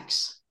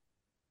connects,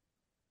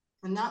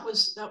 and that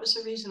was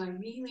the reason I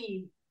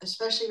really,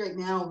 especially right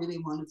now, really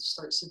wanted to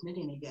start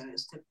submitting again,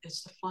 is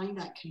to find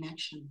that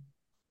connection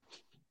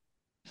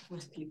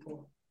with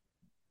people.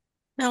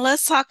 Now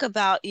let's talk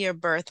about your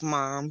birth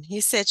mom.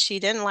 You said she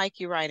didn't like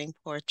you writing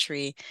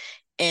poetry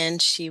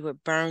and she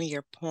would burn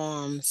your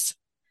poems.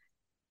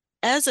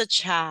 As a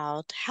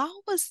child,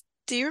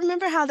 do you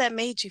remember how that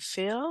made you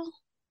feel?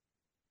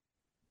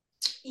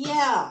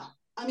 Yeah.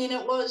 I mean,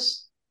 it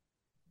was,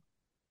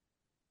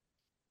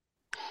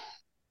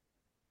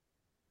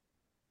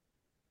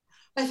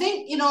 I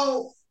think, I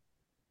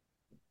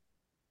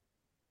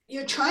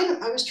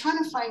was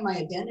trying to find my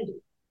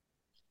identity.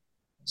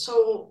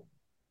 So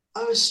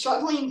I was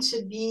struggling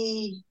to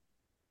be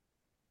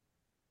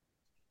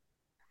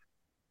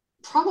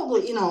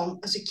probably,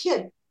 as a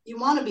kid, you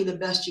want to be the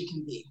best you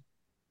can be.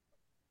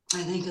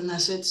 I think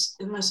unless it's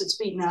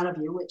beaten out of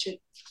you, which it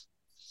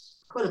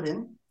could have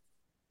been.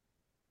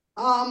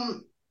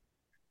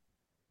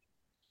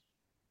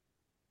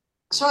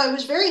 So I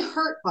was very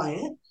hurt by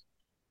it,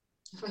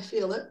 if I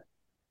feel it.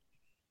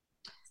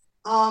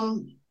 I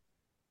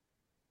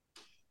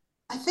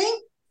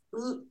think,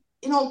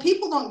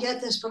 people don't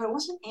get this, but I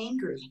wasn't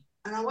angry.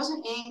 And I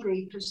wasn't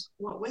angry because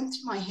what went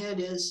through my head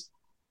is,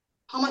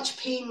 how much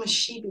pain must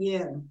she be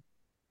in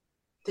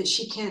that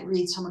she can't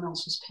read someone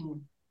else's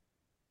pain?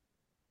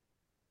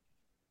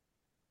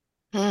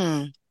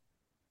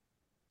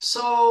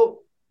 So,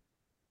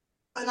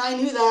 and I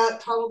knew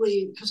that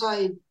probably because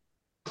I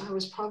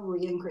was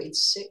probably in grade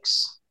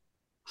 6.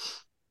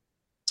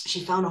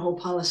 She found a whole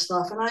pile of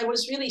stuff, and I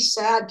was really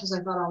sad because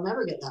I thought I'll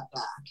never get that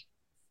back.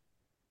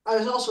 I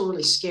was also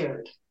really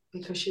scared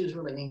because she was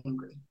really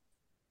angry.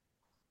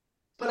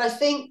 But I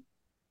think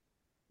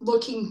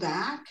looking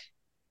back,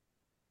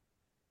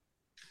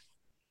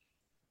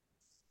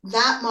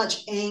 that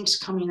much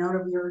angst coming out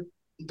of your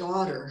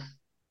daughter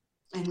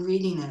and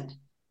reading it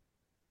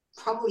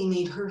probably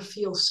made her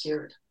feel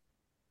scared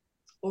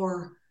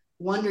or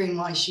wondering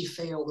why she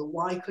failed or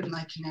why couldn't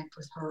I connect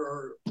with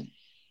her,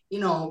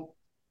 or,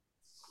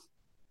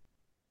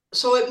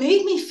 so it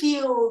made me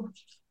feel,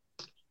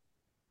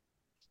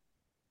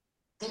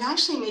 it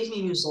actually made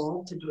me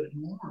resolve to do it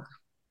more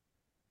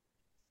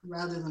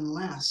rather than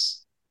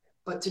less,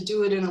 but to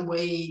do it in a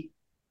way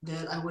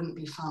that I wouldn't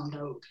be found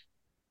out,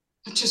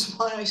 which is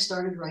why I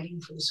started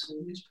writing for the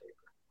school newspaper.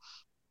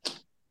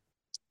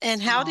 And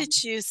how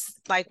did you,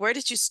 where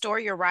did you store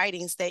your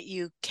writings that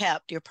you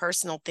kept, your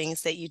personal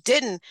things that you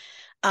didn't,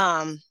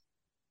 I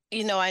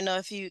know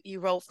if you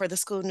wrote for the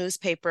school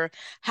newspaper,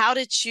 how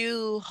did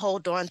you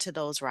hold on to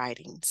those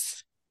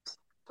writings?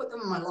 Put them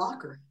in my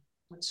locker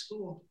at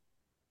school.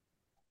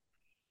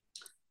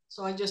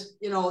 So I just,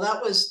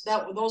 those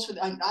were,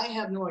 I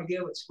have no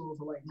idea what schools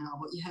are like now,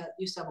 but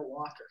used to have a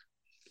locker.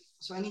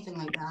 So anything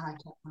like that, I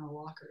kept in a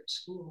locker at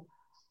school.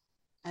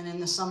 And in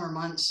the summer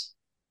months,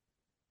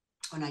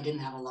 when I didn't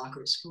have a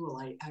locker at school,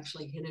 I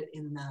actually hid it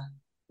in the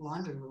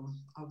laundry room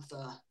of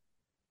the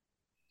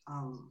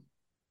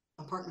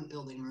apartment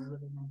building we were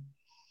living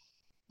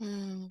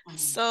in.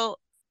 So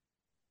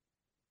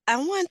I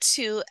want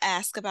to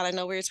ask about, I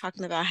know we were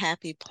talking about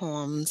happy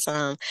poems,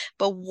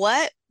 but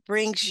what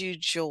brings you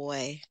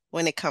joy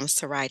when it comes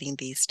to writing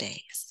these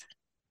days?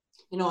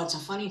 It's a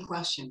funny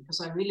question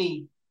because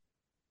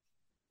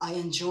I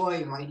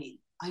enjoy writing.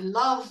 I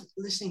love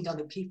listening to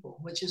other people,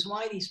 which is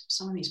why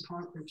some of these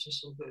prompt groups are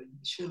so good.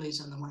 Shirley's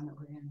and the one that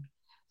we're in.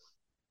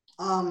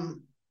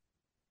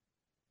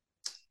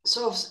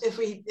 So if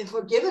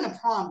we're given a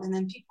prompt and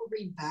then people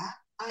read back,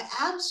 I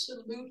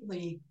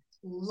absolutely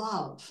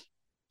love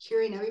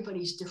hearing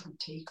everybody's different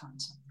take on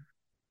something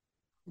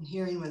and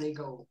hearing where they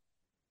go.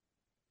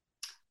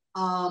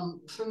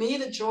 For me,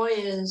 the joy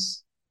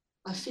is,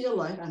 I feel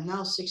like I'm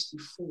now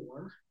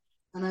 64,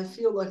 and I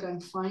feel like I'm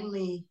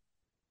finally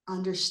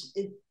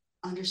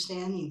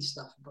understanding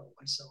stuff about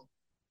myself.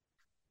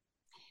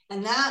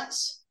 And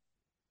that's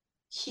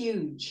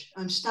huge.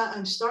 I'm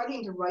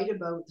starting to write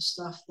about the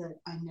stuff that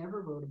I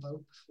never wrote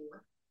about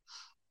before.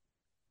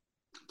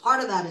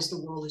 Part of that is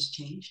the world has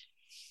changed.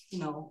 You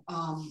know,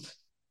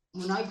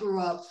 when I grew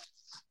up,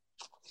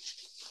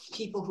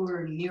 people who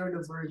are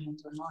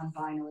neurodivergent or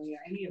non-binary or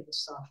any of the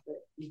stuff that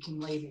you can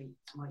label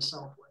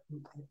myself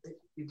with, that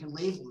you can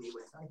label me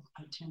with, I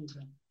tend to,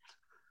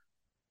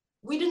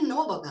 we didn't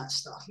know about that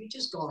stuff. We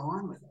just got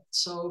on with it.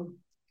 So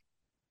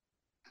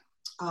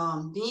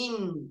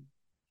being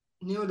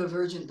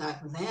neurodivergent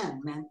back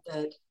then meant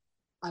that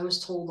I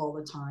was told all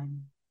the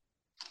time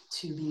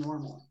to be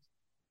normal.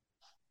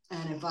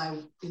 And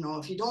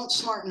if you don't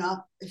smarten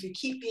up, if you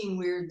keep being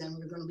weird, then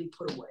you're going to be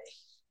put away,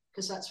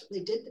 because that's what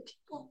they did to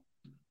people.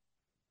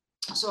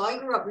 So I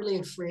grew up really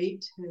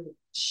afraid to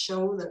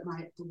show that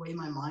the way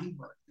my mind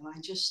worked. And I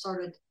just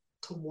started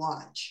to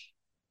watch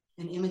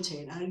and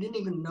imitate. And I didn't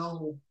even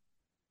know.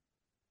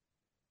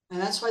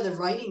 And that's why the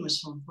writing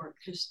was so important,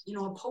 because,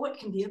 a poet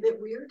can be a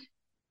bit weird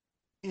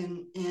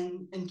and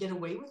get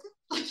away with it.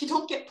 Like, you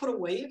don't get put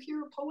away if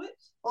you're a poet.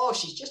 Oh,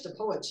 she's just a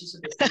poet. She's a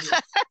bit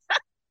weird.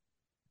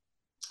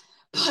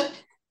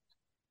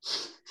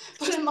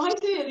 But in my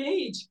day and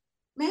age,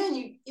 man,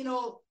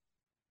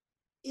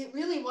 it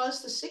really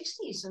was the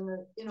 60s, and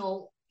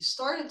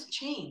started to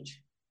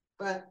change.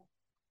 But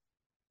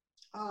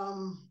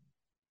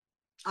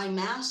I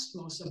masked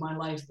most of my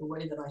life the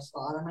way that I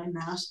thought, and I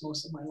masked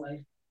most of my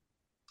life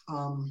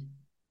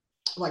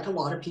like a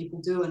lot of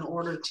people do, in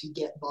order to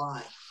get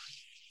by.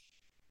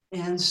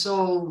 And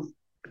so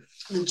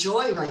the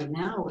joy right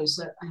now is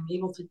that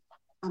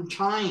I'm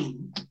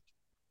trying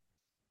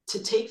to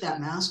take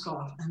that mask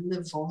off and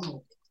live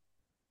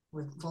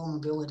with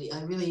vulnerability.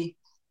 I really,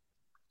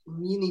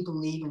 really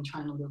believe in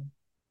trying to live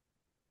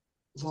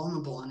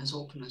vulnerable and as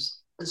open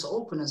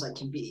as I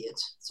can be.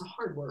 It's a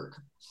hard work,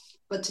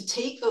 but to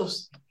take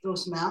those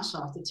masks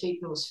off, to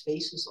take those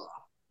faces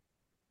off,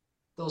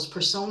 those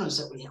personas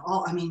that we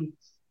all,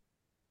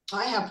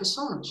 I have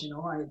personas,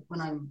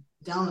 when I'm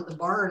down at the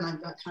bar, and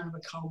I've got kind of a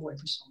cowboy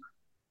persona.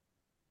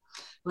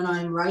 When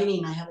I'm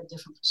writing, I have a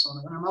different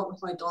persona. When I'm out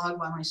with my dog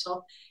by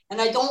myself,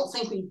 and I don't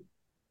think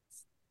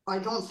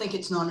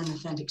it's not an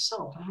authentic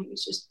self. I think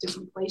it's just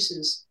different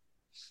places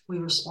we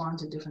respond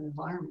to different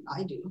environment.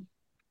 I do.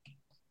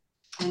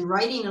 And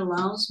writing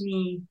allows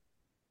me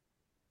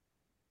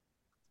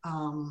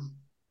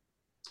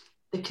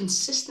the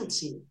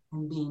consistency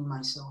in being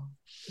myself,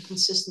 the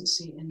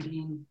consistency in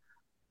being,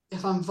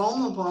 if I'm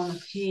vulnerable on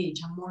the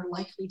page, I'm more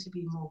likely to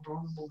be more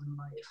vulnerable in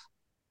life.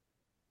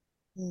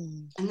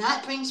 And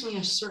that brings me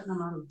a certain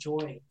amount of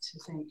joy to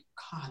think,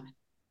 God,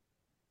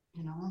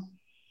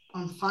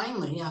 I'm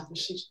finally, after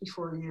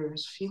 64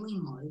 years,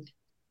 feeling like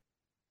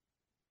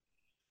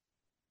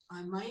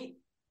I might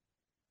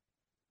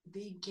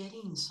be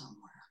getting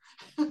somewhere.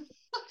 I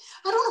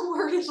don't know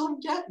where it is I'm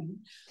getting,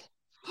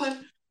 but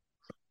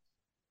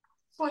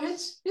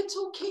it's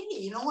okay,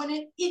 and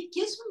it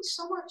gives me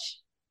so much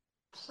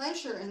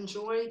pleasure and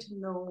joy to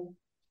know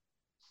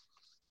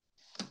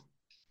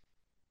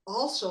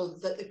also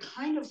that the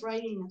kind of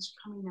writing that's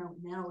coming out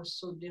now is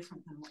so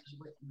different than what was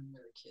written when we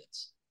were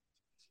kids.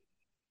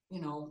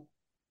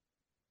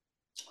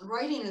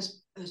 Writing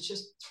has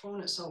just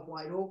thrown itself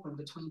wide open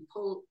between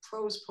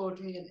prose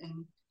poetry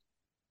and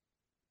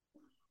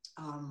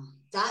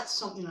that's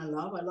something I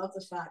love. I love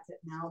the fact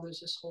that now there's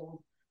this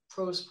whole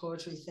prose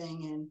poetry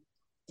thing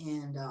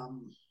and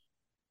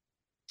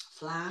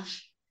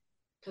Flash.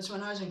 Because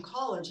when I was in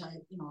college, I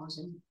was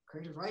in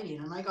creative writing,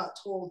 and I got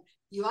told,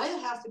 you either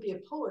have to be a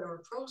poet or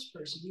a prose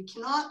person. You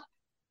cannot,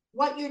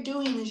 what you're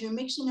doing is you're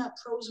mixing up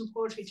prose and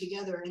poetry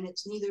together, and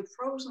it's neither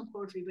prose nor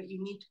poetry, but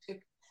you need to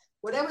pick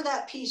whatever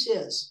that piece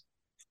is.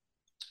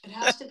 It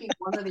has to be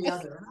one or the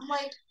other. And I'm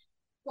like,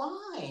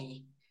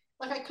 why?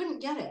 Like, I couldn't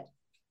get it.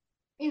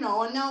 And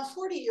now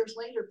 40 years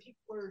later,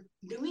 people are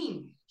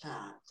doing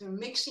that. They're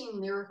mixing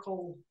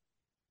lyrical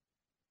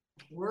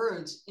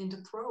words into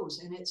prose,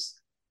 and it's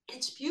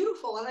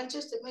beautiful, and it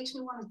makes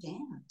me want to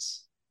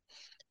dance.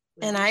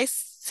 And I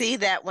see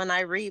that when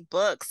I read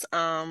books.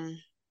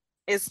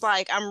 It's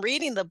like I'm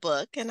reading the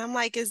book and I'm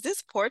like, is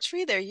this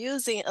poetry? They're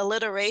using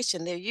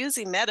alliteration, they're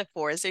using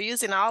metaphors, they're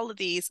using all of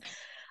these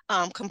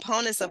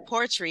components of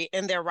poetry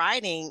in their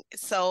writing.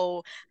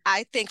 So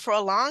I think for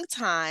a long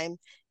time,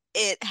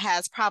 it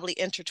has probably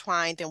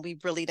intertwined and we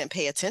really didn't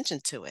pay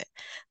attention to it.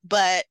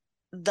 But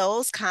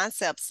those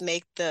concepts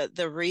make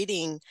the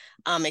reading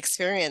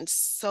experience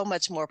so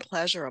much more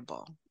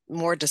pleasurable.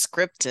 more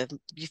descriptive.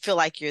 You feel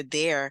like you're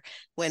there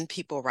when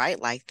people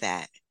write like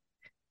that.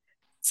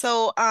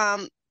 So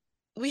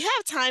we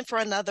have time for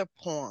another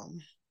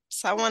poem.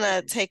 So I want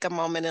to take a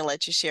moment and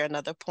let you share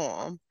another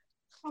poem.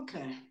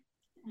 Okay.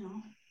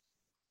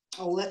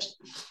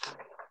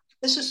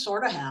 This is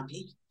sort of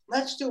happy.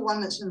 Let's do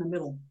one that's in the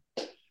middle.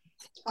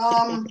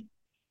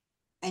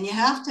 And you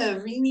have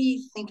to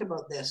really think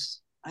about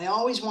this. I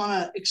always want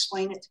to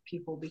explain it to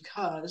people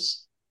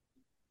because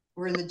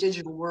we're in the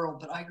digital world,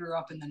 but I grew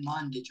up in the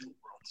non-digital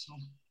world. So,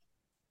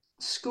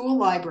 school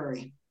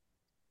library,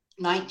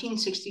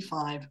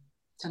 1965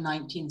 to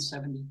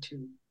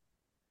 1972.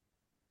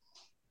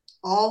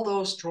 All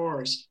those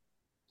drawers,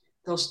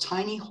 those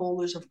tiny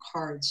holders of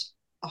cards,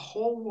 a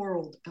whole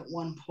world at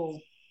one pull.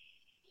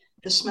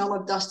 The smell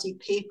of dusty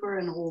paper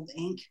and old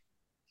ink,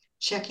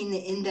 checking the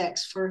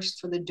index first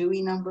for the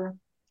Dewey number,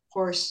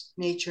 horse,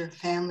 nature,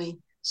 family,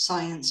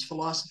 science,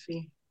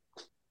 philosophy.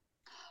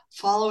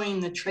 Following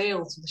the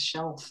trail to the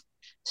shelf,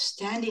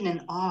 standing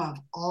in awe of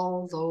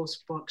all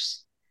those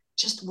books,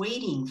 just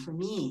waiting for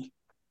me.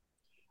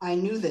 I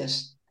knew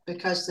this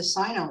because the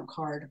sign-out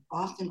card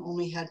often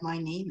only had my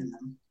name in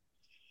them.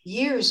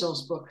 Years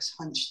those books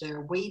hunched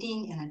there,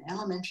 waiting in an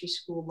elementary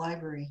school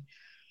library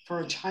for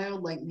a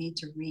child like me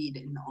to read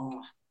in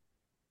awe.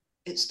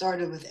 It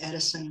started with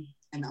Edison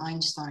and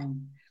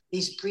Einstein,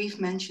 these brief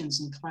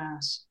mentions in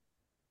class.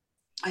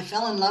 I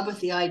fell in love with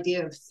the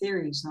idea of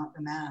theories, not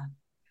the math.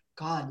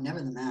 God,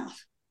 never the math.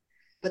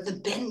 But the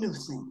Bendu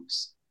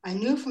things. I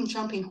knew from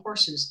jumping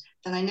horses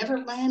that I never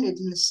landed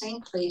in the same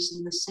place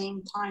in the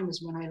same time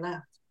as when I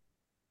left.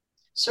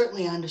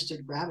 Certainly I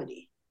understood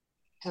gravity,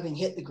 having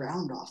hit the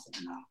ground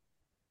often enough.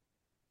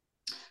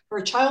 For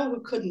a child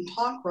who couldn't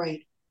talk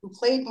right, who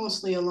played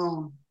mostly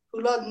alone,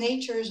 who loved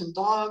natures and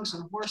dogs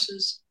and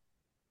horses,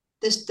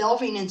 this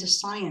delving into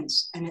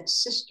science and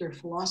its sister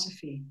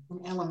philosophy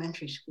in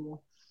elementary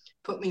school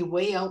put me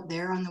way out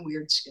there on the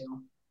weird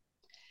scale.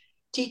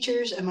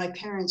 Teachers and my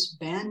parents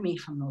banned me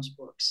from those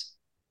books.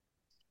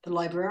 The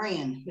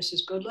librarian,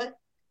 Mrs. Goodlett,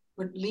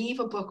 would leave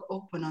a book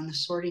open on the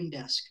sorting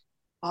desk,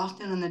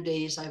 often on the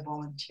days I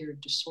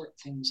volunteered to sort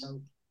things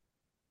out.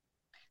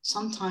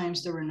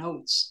 Sometimes there were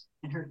notes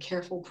in her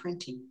careful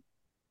printing.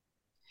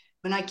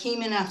 When I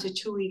came in after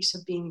 2 weeks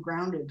of being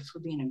grounded for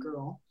being a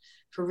girl,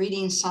 for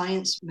reading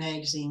science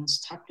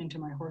magazines tucked into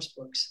my horse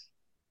books.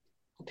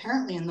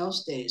 Apparently in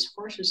those days,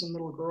 horses and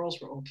little girls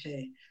were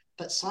okay,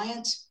 but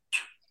science,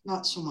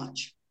 not so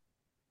much.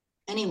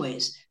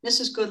 Anyways,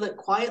 Mrs. Goodlett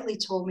quietly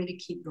told me to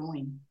keep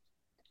going,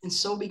 and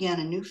so began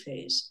a new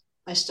phase.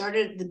 I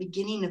started at the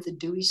beginning of the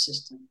Dewey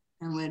system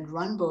and would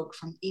run book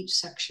from each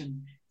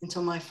section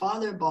until my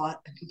father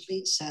bought a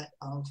complete set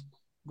of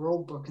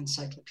World Book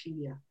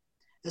Encyclopedia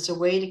as a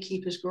way to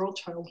keep his girl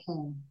child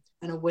home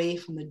and away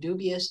from the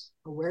dubious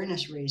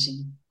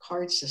awareness-raising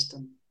card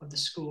system of the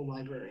school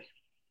library.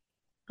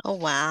 Oh,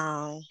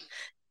 wow.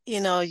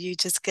 You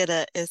just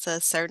get it's a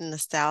certain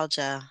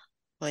nostalgia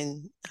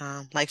when,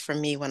 like for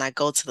me, when I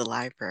go to the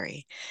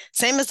library.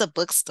 Same as a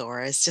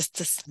bookstore, it's just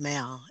the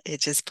smell. It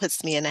just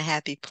puts me in a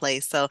happy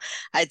place. So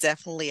I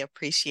definitely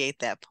appreciate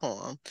that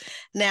poem.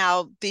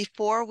 Now,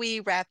 before we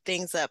wrap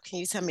things up, can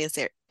you tell me, is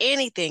there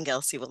anything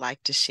else you would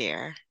like to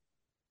share?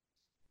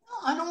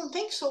 No, I don't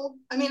think so.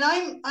 I mean,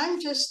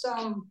 I'm just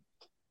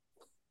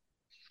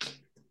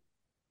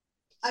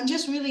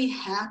really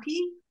happy.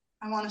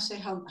 I want to say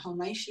how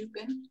nice you've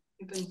been.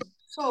 You've been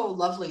so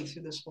lovely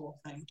through this whole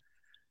thing.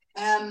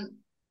 And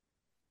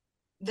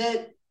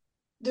that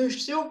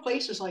there's still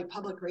places like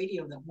public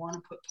radio that want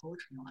to put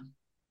poetry on.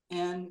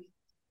 And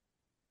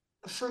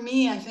for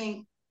me, I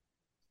think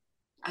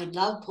I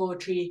love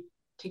poetry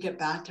to get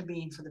back to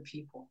being for the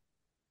people.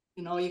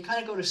 You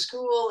kind of go to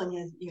school and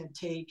you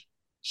take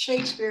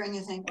Shakespeare and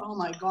you think, oh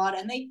my God,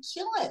 and they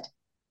kill it.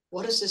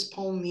 What does this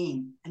poem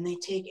mean? And they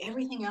take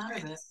everything out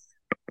of it.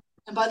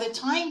 And by the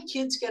time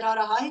kids get out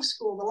of high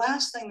school, the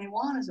last thing they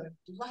want is a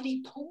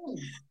bloody poem.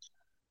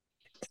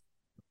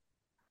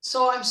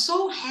 So I'm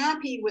so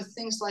happy with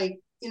things like,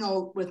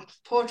 with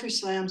poetry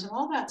slams and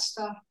all that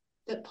stuff,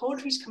 that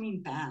poetry's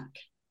coming back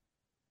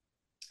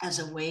as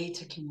a way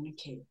to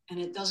communicate. And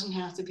it doesn't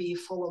have to be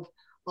full of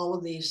all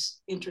of these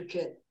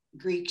intricate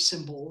Greek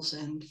symbols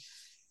and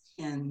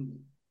I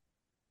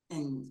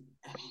mean,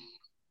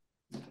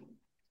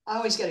 I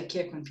always get a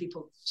kick when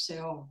people say,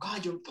 oh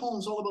God, your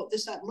poem's all about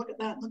this, that, and look at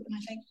that, and I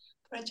think,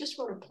 but I just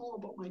wrote a poem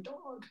about my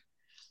dog.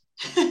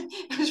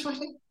 It was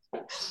really,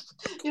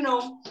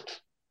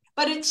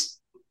 but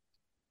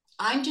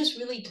I'm just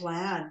really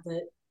glad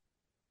that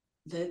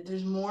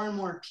there's more and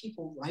more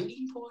people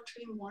writing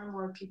poetry, more and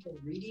more people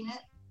reading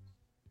it,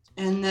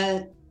 and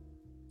that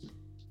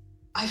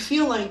I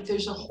feel like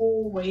there's a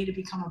whole way to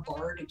become a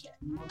bard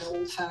again, the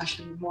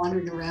old-fashioned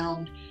wandering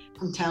around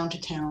from town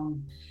to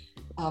town,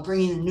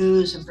 bringing the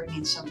news and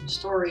bringing some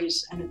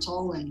stories, and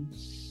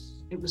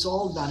it was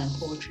all done in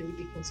poetry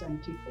because then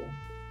people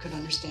could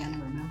understand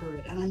and remember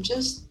it. And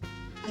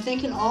I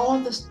think in all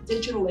of this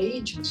digital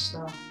age and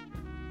stuff,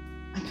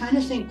 I kind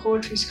of think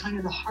poetry is kind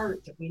of the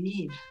heart that we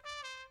need.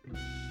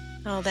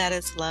 Oh, that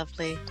is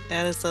lovely.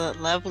 That is a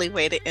lovely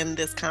way to end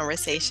this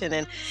conversation.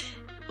 And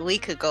we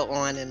could go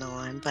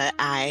on, but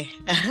I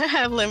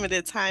have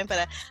limited time.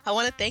 But I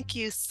want to thank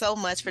you so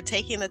much for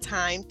taking the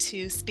time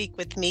to speak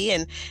with me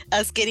and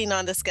us getting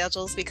on the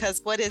schedules, because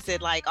what is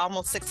it, like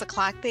almost 6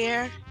 o'clock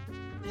there?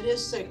 It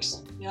is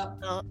 6. Yep.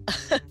 Oh.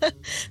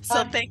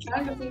 So thank you.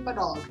 Time to feed my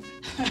dog.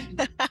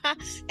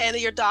 And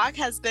your dog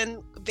has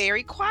been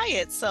very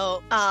quiet.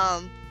 So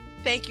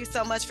thank you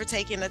so much for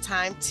taking the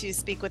time to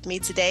speak with me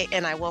today.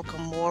 And I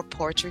welcome more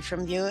poetry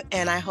from you.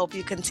 And I hope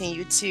you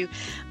continue to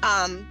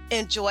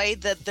enjoy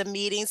the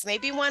meetings.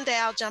 Maybe one day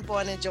I'll jump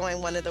on and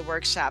join one of the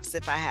workshops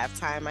if I have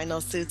time. I know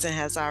Susan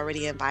has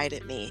already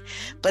invited me.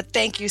 But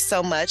thank you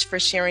so much for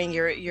sharing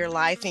your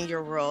life and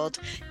your world.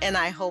 And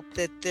I hope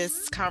that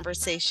this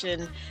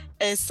conversation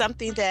is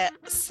something that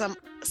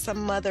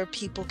some other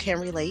people can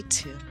relate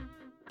to.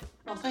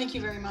 Well, thank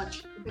you very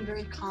much. You've been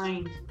very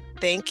kind.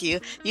 Thank you.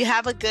 You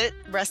have a good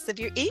rest of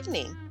your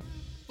evening.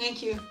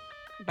 Thank you.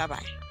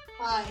 Bye-bye.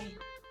 Bye.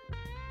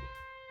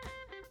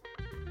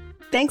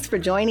 Thanks for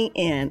joining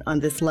in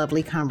on this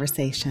lovely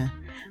conversation.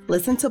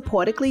 Listen to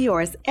Poetically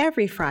Yours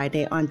every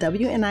Friday on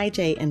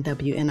WNIJ and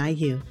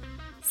WNIU.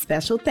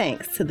 Special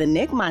thanks to the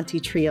Nick Monty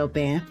Trio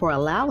Band for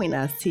allowing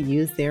us to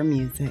use their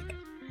music.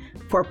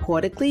 For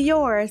Poetically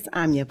Yours,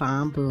 I'm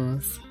Yvonne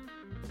Booz.